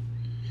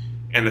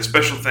 And a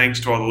special thanks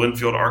to all the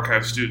Linfield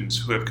Archive students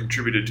who have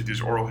contributed to these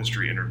oral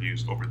history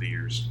interviews over the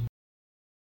years.